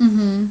together.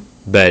 Mm-hmm.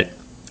 But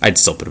I'd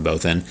still put them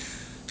both in.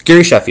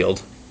 Gary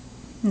Sheffield.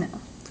 No.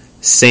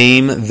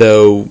 Same,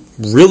 though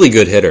really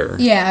good hitter.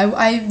 Yeah,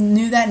 I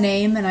knew that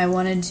name and I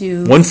wanted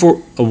to...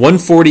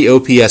 140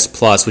 OPS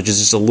plus, which is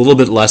just a little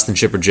bit less than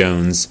Chipper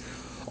Jones.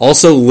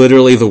 Also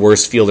literally the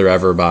worst fielder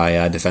ever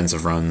by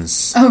defensive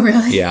runs. Oh,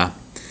 really? Yeah.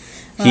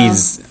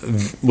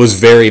 was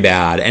very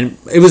bad, and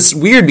it was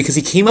weird because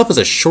he came up as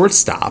a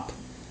shortstop.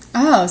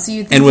 Oh, so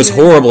you and was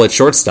horrible at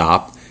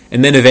shortstop,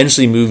 and then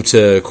eventually moved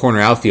to corner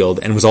outfield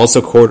and was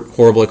also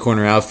horrible at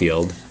corner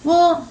outfield.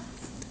 Well,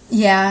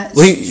 yeah,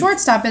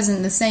 shortstop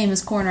isn't the same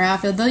as corner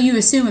outfield, though you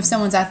assume if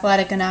someone's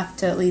athletic enough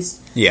to at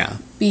least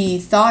be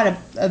thought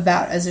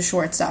about as a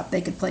shortstop,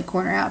 they could play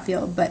corner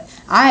outfield. But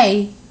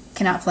I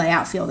cannot play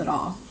outfield at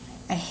all.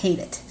 I hate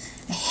it.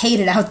 I hate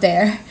it out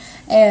there.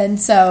 And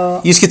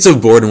so... You just get so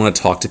bored and want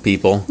to talk to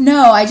people.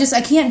 No, I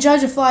can't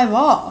judge a fly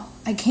ball.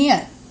 I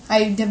can't.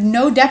 I have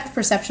no depth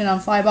perception on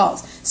fly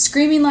balls.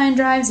 Screaming line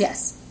drives,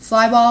 yes.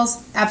 Fly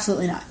balls,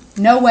 absolutely not.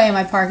 No way am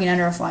I parking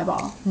under a fly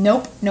ball.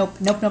 Nope.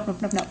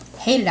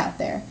 Hate it out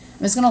there. I'm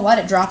just going to let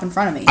it drop in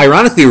front of me.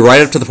 Ironically,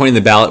 right up to the point in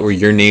the ballot where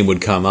your name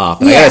would come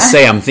up. And I gotta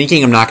say, I'm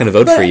thinking I'm not going to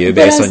vote for you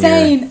based on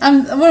your...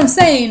 What I'm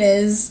saying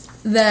is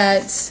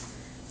that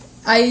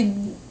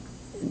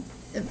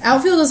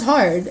outfield is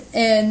hard,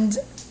 and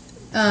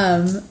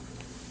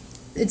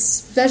it's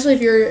especially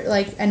if you're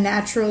like a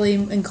naturally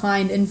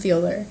inclined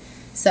infielder.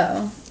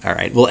 So, all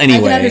right. Well, anyway,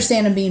 I can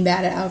understand him being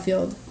bad at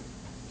outfield.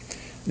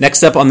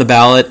 Next up on the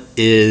ballot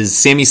is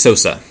Sammy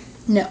Sosa.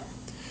 No,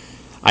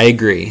 I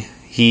agree.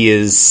 He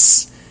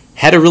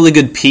had a really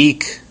good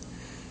peak,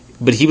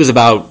 but he was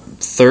about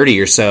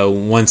 30 or so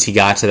once he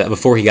got to that.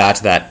 Before he got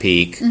to that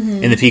peak,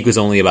 and the peak was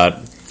only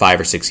about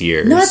 5 or 6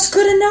 years. Not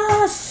good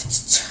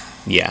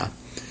enough. Yeah,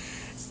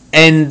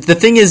 and the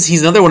thing is,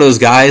 he's another one of those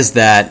guys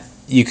that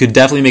you could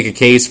definitely make a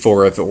case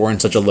for if it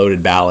weren't such a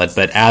loaded ballot.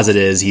 But as it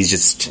is, he's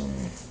just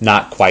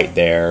not quite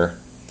there.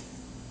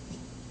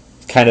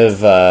 Kind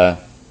of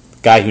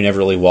guy who never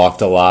really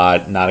walked a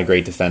lot, not a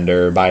great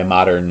defender. By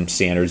modern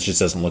standards, just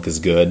doesn't look as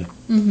good.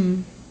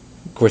 Mm-hmm.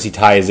 Of course, he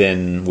ties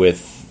in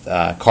with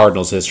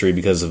Cardinals history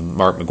because of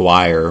Mark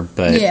McGwire,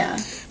 but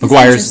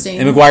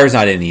McGwire's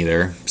not in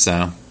either,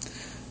 so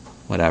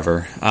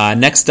whatever.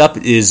 Next up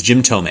is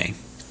Jim Thome.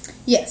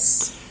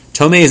 Yes.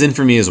 Thome is in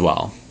for me as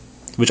well.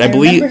 Which I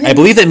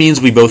believe that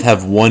means we both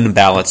have one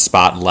ballot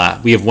spot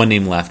left. We have one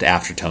name left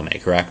after Thome,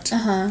 correct?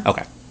 Uh-huh.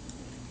 Okay.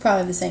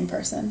 Probably the same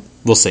person.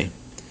 We'll see.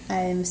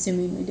 I'm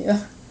assuming we do.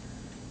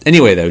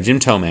 Anyway, though, Jim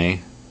Thome,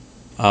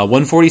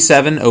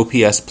 147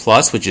 OPS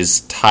plus, which is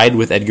tied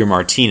with Edgar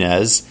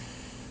Martinez.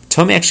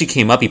 Thome actually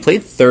came up. He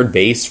played third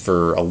base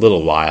for a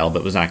little while,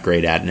 but was not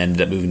great at it, and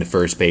ended up moving to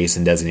first base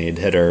and designated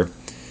hitter.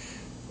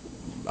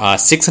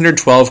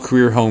 612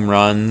 career home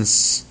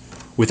runs,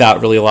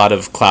 without really a lot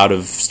of cloud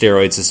of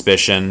steroid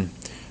suspicion.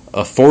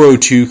 A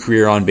 402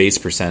 career on-base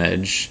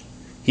percentage.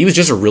 He was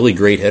just a really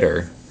great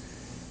hitter.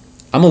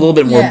 I'm a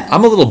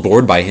little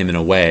bored by him in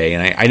a way,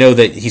 and I know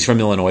that he's from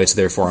Illinois, so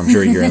therefore I'm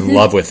sure you're in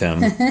love with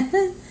him.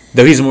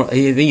 Though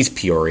he's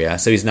Peoria,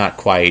 so he's not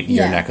quite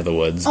your neck of the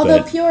woods.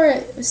 Although Peoria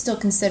is still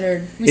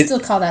considered,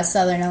 still call that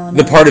Southern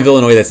Illinois. The part of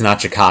Illinois that's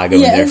not Chicago,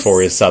 and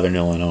therefore is Southern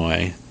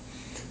Illinois.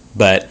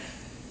 But,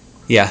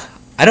 yeah,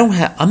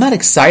 I'm not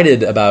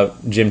excited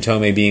about Jim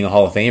Thome being a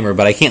Hall of Famer,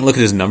 but I can't look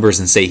at his numbers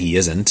and say he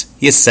isn't.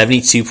 He has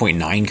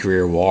 72.9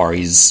 career WAR.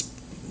 His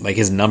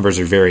numbers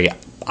are very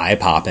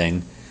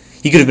eye-popping.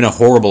 He could have been a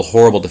horrible,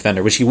 horrible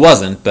defender, which he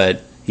wasn't,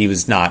 but he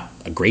was not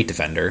a great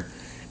defender.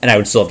 And I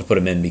would still have to put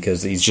him in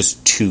because he's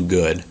just too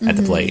good at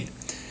the plate.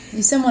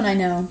 He's someone I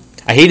know.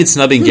 I hated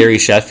snubbing Gary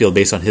Sheffield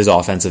based on his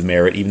offensive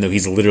merit, even though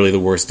he's literally the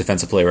worst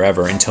defensive player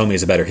ever, and Thome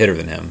is a better hitter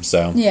than him.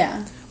 So,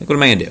 yeah. What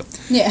am I going to do?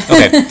 Yeah.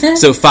 Okay,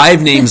 so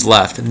 5 names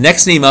left.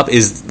 Next name up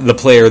is the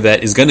player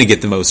that is going to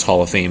get the most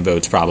Hall of Fame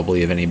votes,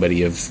 probably, of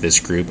anybody of this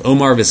group,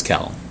 Omar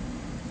Vizquel.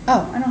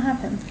 Oh, I don't have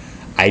him.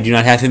 I do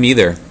not have him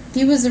either.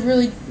 He was a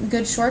really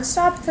good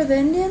shortstop for the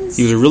Indians?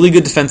 He was a really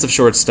good defensive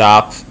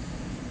shortstop.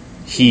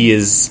 He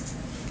is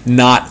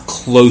not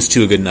close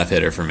to a good enough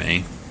hitter for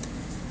me.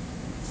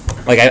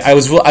 Like I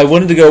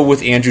wanted to go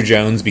with Andrew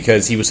Jones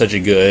because he was such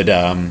a good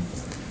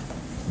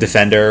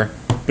defender,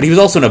 but he was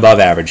also an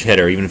above-average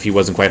hitter, even if he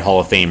wasn't quite Hall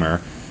of Famer.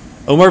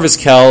 Omar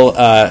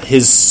Vizquel,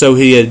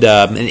 he had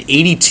an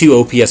 82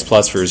 OPS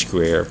plus for his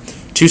career,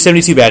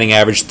 272 batting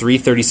average,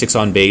 336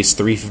 on base,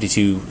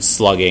 352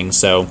 slugging,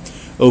 so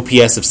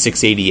OPS of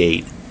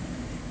 688.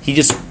 He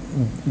just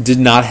did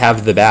not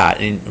have the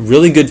bat, and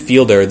really good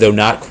fielder, though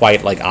not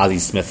quite like Ozzie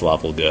Smith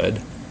level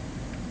good.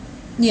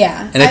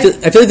 Yeah. And I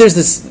feel like there's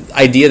this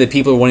idea that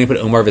people are wanting to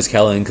put Omar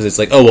Vizquel in because it's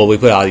like, oh, well, we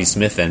put Ozzie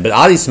Smith in. But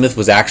Ozzie Smith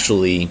was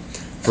actually,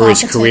 for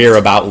his career,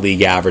 about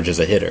league average as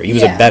a hitter. He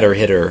was a better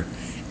hitter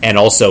and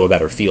also a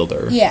better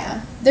fielder.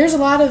 Yeah. There's a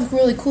lot of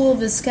really cool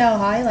Vizquel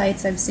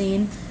highlights I've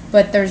seen,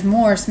 but there's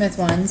more Smith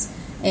ones.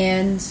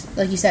 And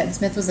like you said,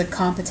 Smith was a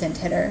competent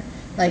hitter.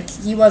 Like,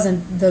 he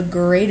wasn't the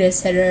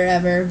greatest hitter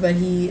ever, but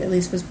he at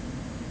least was...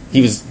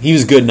 He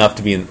was good enough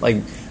to be in...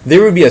 Like,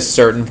 there would be a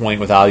certain point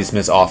with Ozzie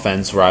Smith's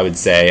offense where I would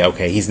say,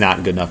 okay, he's not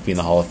good enough to be in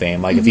the Hall of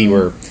Fame. Like, if he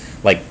were,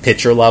 like,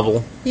 pitcher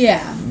level.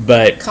 Yeah.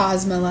 But...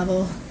 Cosma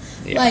level.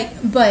 Yeah.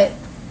 But...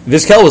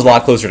 Vizquel was a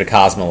lot closer to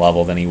Cosma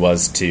level than he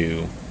was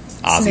to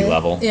Ozzie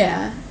level.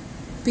 Yeah.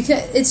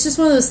 Because it's just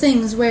one of those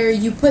things where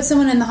you put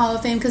someone in the Hall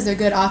of Fame because they're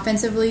good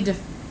offensively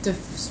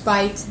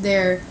despite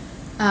their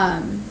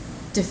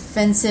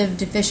defensive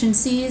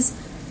deficiencies.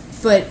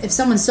 But if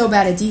someone's so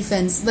bad at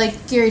defense,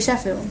 like Gary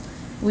Sheffield,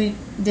 we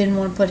didn't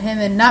want to put him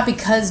in, not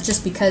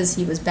just because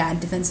he was bad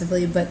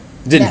defensively, but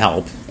didn't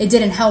help. It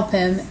didn't help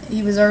him.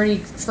 He was already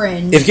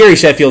fringe. If Gary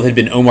Sheffield had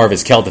been Omar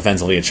Vizquel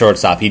defensively at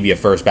shortstop, he'd be a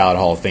first ballot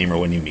Hall of Famer,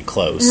 wouldn't even be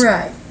close.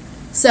 Right.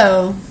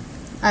 So,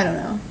 I don't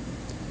know.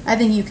 I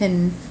think you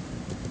can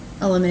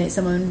eliminate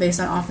someone based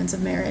on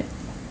offensive merit.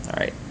 All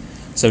right.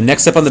 So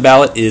next up on the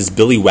ballot is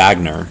Billy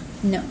Wagner.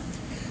 No.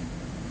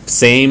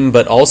 Same,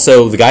 but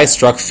also the guy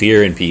struck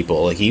fear in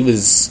people. He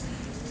was,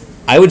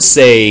 I would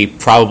say,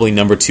 probably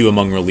number 2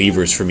 among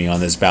relievers for me on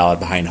this ballot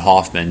behind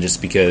Hoffman,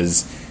 just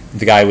because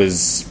the guy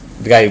was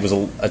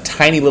a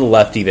tiny little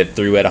lefty that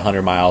threw at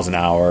 100 miles an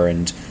hour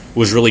and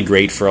was really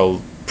great for a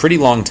pretty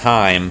long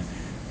time,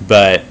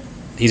 but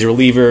he's a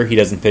reliever. He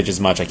doesn't pitch as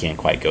much. I can't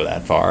quite go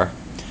that far.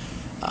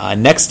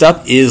 Next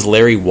up is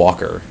Larry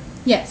Walker.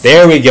 Yes.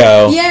 There we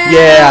go.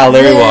 Yeah,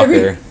 Larry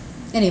Walker.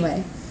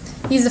 Anyway,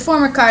 he's a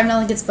former Cardinal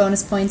and gets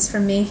bonus points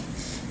from me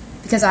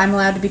because I'm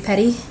allowed to be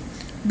petty.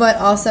 But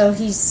also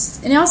he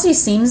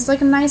seems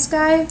like a nice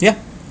guy. Yeah.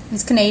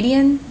 He's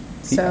Canadian.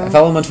 So I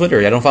follow him on Twitter.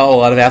 I don't follow a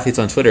lot of athletes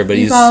on Twitter, but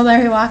you follow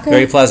Larry Walker?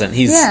 Very pleasant.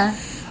 He's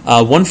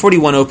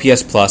 141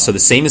 OPS plus, so the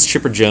same as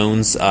Chipper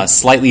Jones,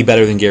 slightly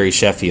better than Gary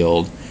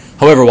Sheffield.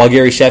 However, while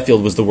Gary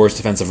Sheffield was the worst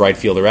defensive right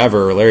fielder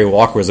ever, Larry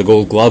Walker was a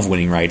Gold Glove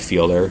winning right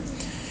fielder.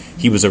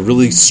 He was a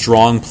really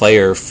strong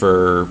player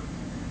for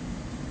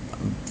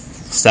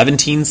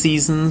 17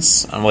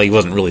 seasons. Well, he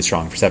wasn't really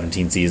strong for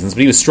 17 seasons,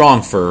 but he was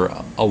strong for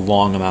a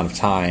long amount of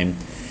time.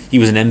 He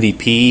was an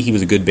MVP. He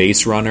was a good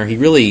base runner. He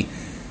really,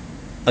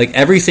 like,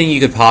 everything you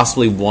could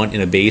possibly want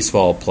in a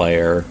baseball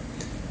player,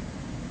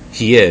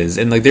 he is.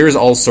 And, like, there's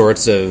all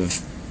sorts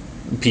of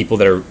people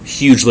that are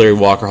huge Larry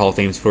Walker Hall of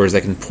Fame supporters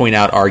that can point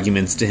out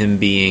arguments to him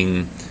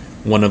being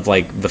one of,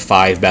 like, the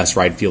 5 best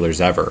right fielders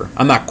ever.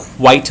 I'm not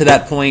quite to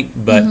that point,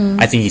 but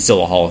I think he's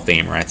still a Hall of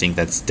Famer. I think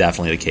that's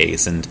definitely the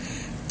case. And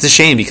it's a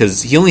shame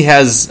because he only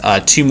has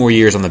 2 more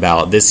years on the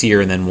ballot, this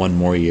year and then 1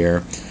 more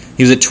year.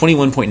 He was at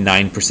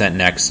 21.9%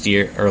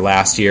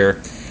 last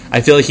year. I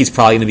feel like he's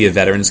probably going to be a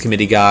Veterans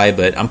Committee guy,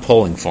 but I'm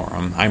pulling for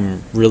him.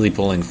 I'm really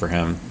pulling for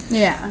him.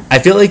 Yeah. I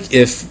feel like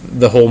if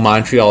the whole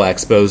Montreal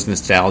Expos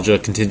nostalgia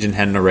contingent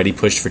hadn't already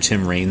pushed for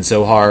Tim Raines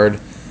so hard,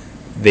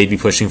 they'd be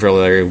pushing for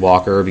Larry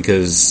Walker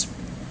because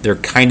they're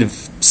kind of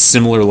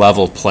similar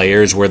level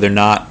players where they're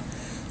not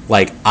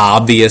like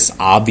obvious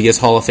Hall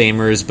of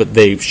Famers, but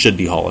they should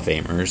be Hall of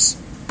Famers.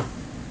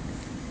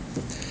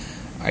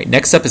 All right,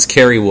 next up is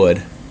Kerry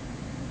Wood.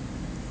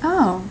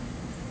 Oh.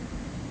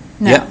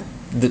 No. Yep.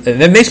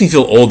 That makes me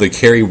feel old that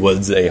Kerry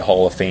Wood's a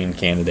Hall of Fame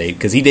candidate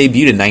because he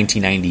debuted in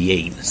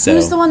 1998. So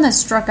who's the one that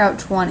struck out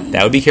 20?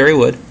 That would be Kerry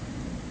Wood.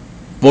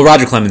 Well,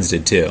 Roger Clemens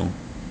did too.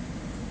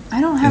 I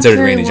don't have. And so did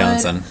Kerry Randy Wood.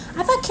 Johnson.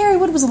 I thought Kerry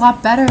Wood was a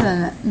lot better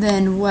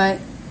than what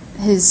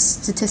his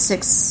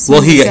statistics.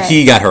 Well,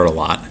 he got hurt a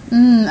lot.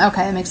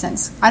 Okay, that makes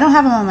sense. I don't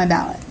have him on my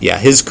ballot. Yeah,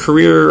 his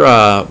career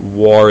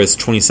WAR is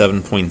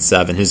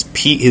 27.7.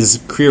 His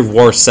career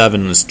WAR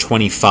 7 was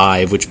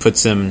 25, which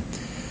puts him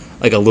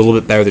like a little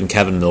bit better than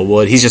Kevin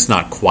Millwood. He's just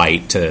not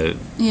quite to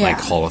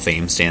like Hall of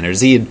Fame standards.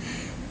 He had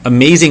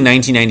amazing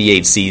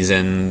 1998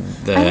 season.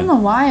 I don't know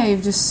why. I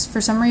just for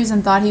some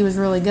reason thought he was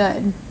really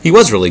good. He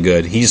was really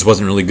good. He just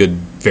wasn't really good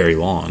very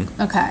long.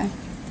 Okay.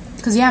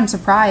 Because I'm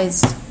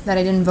surprised that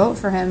I didn't vote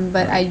for him,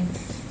 but I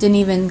didn't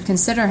even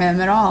consider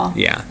him at all.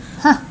 Yeah.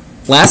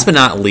 Last but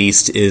not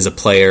least is a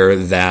player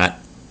that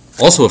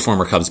also a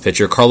former Cubs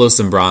pitcher, Carlos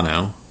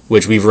Zambrano,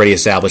 which we've already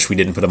established we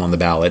didn't put him on the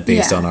ballot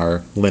based on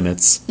our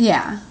limits.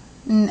 Yeah.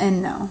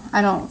 And no,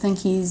 I don't think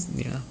he's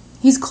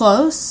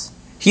close.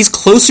 He's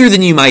closer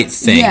than you might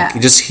think. Yeah.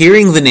 Just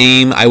hearing the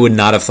name, I would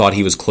not have thought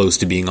he was close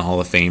to being a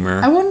Hall of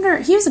Famer. I wonder,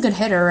 he was a good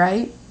hitter,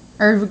 right?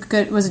 Or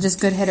was it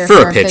just good hitter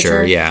for a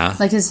pitcher? Yeah.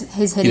 Like his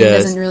hitting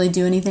doesn't really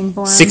do anything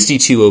for him?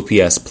 62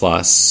 OPS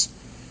plus,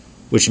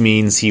 which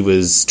means he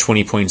was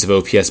 20 points of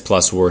OPS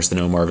plus worse than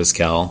Omar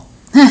Vizquel.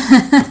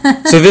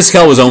 So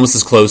Vizquel was almost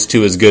as close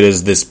to as good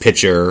as this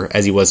pitcher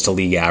as he was to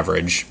league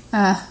average.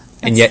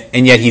 And yet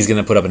he's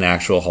going to put up an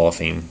actual Hall of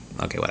Fame.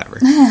 Okay, whatever.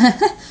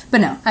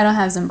 But no, I don't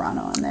have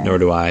Zambrano on there. Nor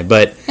do I.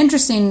 But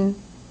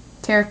interesting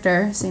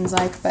character, seems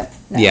like, but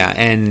no. Yeah,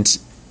 and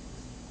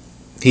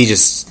he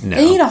just, no.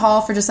 They need a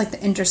Hall for just, like,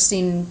 the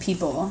interesting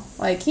people.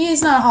 Like,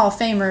 he's not a Hall of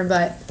Famer,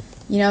 but,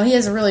 he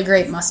has a really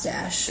great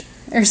mustache.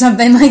 Or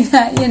something like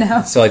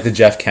that, So, like the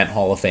Jeff Kent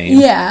Hall of Fame.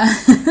 Yeah.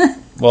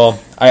 Well,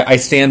 I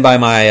stand by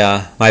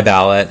my my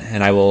ballot,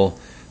 and I will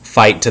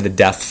fight to the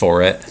death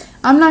for it.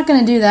 I'm not going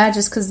to do that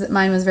just because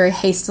mine was very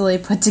hastily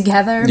put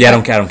together. Yeah, I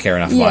don't care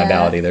enough about my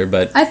ballot either.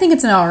 But I think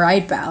it's an all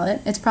right ballot.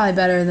 It's probably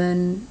better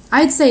than...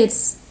 I'd say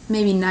it's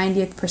maybe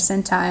 90th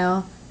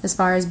percentile as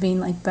far as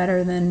being like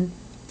better than...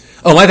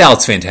 Oh, my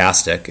ballot's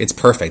fantastic. It's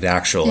perfect,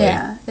 actually.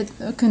 Yeah,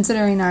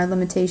 considering our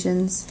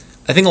limitations.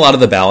 I think a lot of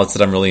the ballots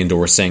that I'm really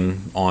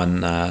endorsing on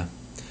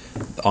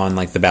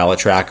like the ballot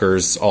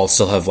trackers all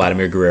still have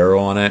Vladimir Guerrero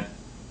on it.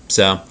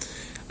 So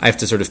I have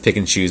to sort of pick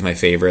and choose my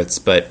favorites,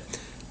 but...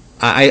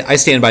 I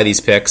stand by these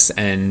picks,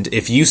 and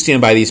if you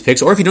stand by these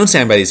picks, or if you don't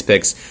stand by these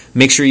picks,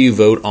 make sure you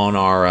vote on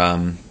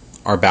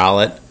our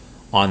ballot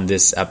on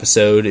this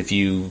episode. If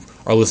you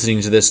are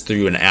listening to this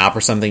through an app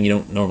or something, you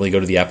don't normally go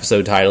to the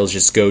episode titles.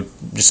 Just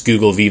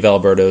Google Viva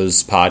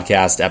Alberto's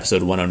podcast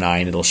episode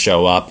 109. It'll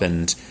show up,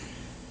 and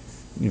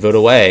you vote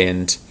away.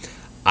 And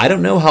I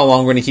don't know how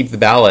long we're going to keep the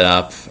ballot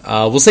up.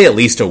 We'll say at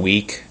least a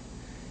week.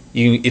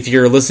 If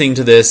you're listening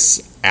to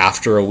this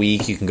after a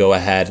week, you can go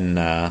ahead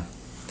and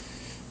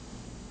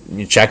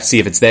you check to see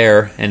if it's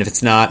there, and if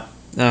it's not,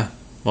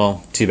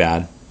 well, too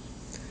bad.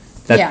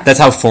 That's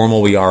how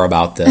formal we are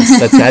about this.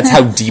 That's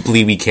how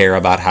deeply we care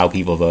about how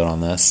people vote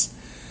on this.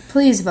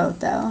 Please vote,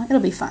 though.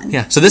 It'll be fun.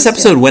 Yeah, so this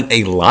episode went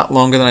a lot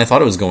longer than I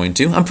thought it was going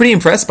to. I'm pretty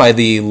impressed by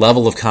the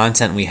level of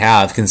content we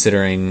have,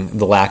 considering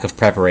the lack of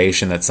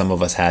preparation that some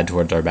of us had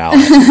towards our ballot.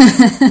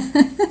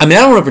 I mean,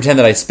 I don't want to pretend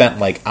that I spent,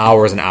 like,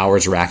 hours and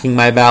hours racking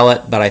my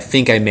ballot, but I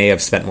think I may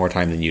have spent more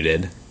time than you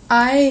did.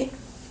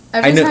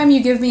 Every time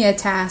you give me a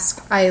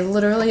task, I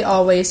literally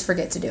always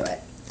forget to do it.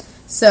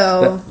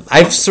 So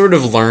I've sort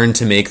of learned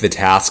to make the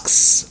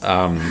tasks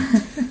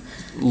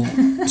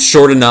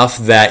short enough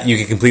that you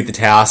can complete the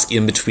task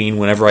in between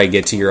whenever I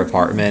get to your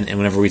apartment and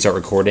whenever we start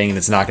recording, and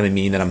it's not going to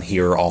mean that I'm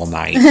here all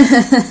night.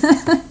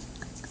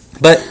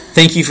 But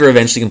thank you for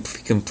eventually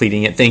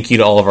completing it. Thank you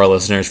to all of our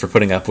listeners for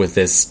putting up with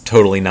this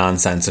totally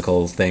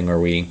nonsensical thing where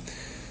we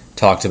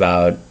talked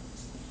about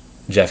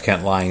Jeff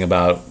Kent lying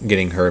about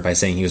getting hurt by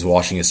saying he was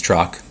washing his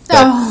truck.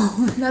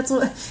 That's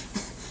what...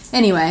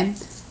 Anyway,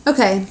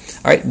 okay.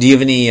 All right, do you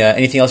have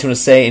anything else you want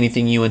to say?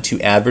 Anything you want to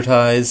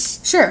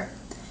advertise? Sure.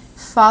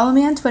 Follow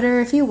me on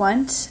Twitter if you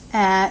want,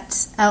 at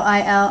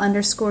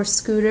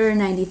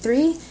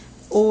LIL_Scooter93,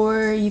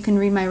 or you can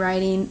read my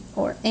writing,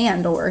 or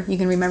you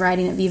can read my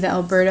writing at Viva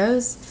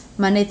Alberto's,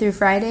 Monday through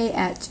Friday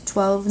at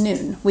 12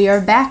 noon. We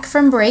are back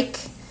from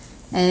break,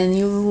 and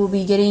you will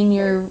be getting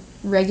your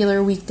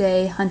regular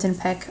weekday Hunt and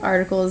Peck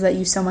articles that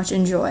you so much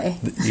enjoy.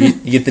 You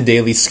get the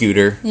Daily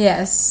Scooter.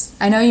 Yes.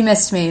 I know you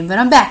missed me, but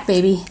I'm back,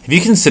 baby. Have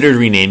you considered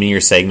renaming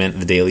your segment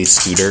the Daily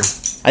Scooter?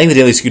 I think the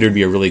Daily Scooter would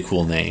be a really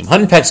cool name.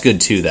 Hunt and Peck's good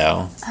too,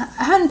 though.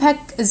 Hunt and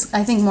Peck is,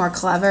 I think, more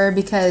clever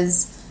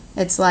because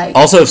it's like...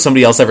 Also, if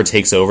somebody else ever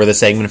takes over the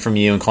segment from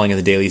you and calling it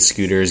the Daily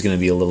Scooter is going to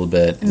be a little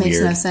bit weird. It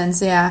makes no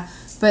sense, yeah.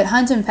 But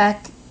Hunt and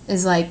Peck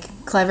is,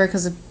 like, clever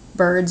because of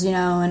birds,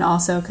 and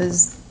also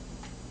because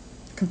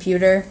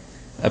computer...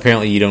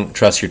 Apparently you don't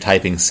trust your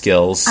typing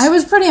skills. I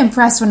was pretty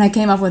impressed when I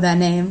came up with that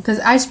name,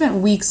 because I spent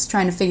weeks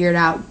trying to figure it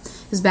out.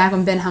 It was back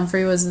when Ben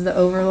Humphrey was the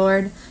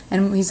Overlord,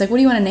 and he's like, what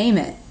do you want to name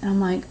it? And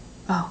I'm like,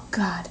 oh,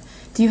 God,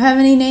 do you have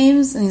any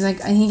names? And he's like,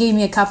 and he gave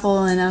me a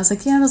couple, and I was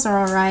like, yeah, those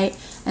are all right.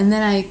 And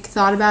then I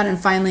thought about it, and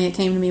finally it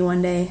came to me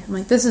one day. I'm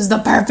like, this is the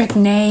perfect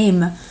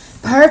name.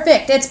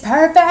 Perfect. It's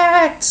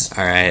perfect.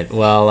 All right.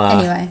 Well,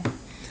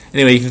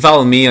 Anyway, you can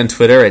follow me on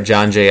Twitter at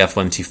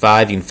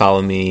JohnJF125. You can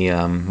follow me,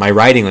 my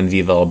writing on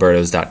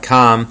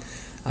VivaAlbertos.com.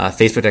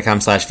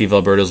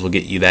 Facebook.com/VivaAlbertos will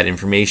get you that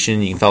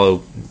information. You can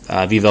follow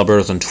Viva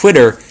Albertos on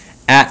Twitter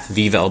at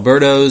Viva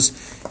Albertos.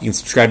 You can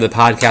subscribe to the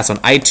podcast on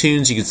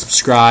iTunes. You can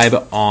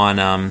subscribe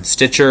on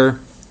Stitcher.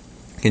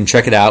 You can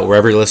check it out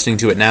wherever you're listening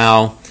to it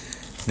now.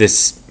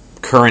 This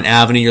current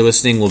avenue you're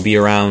listening will be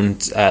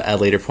around at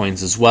later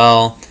points as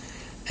well.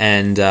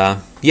 And,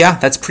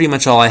 that's pretty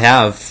much all I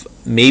have.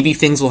 Maybe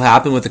things will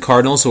happen with the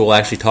Cardinals, so we'll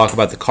actually talk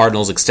about the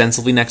Cardinals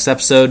extensively next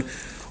episode.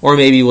 Or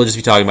maybe we'll just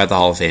be talking about the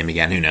Hall of Fame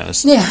again. Who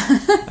knows? Yeah.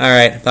 All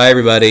right. Bye,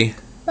 everybody.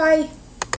 Bye.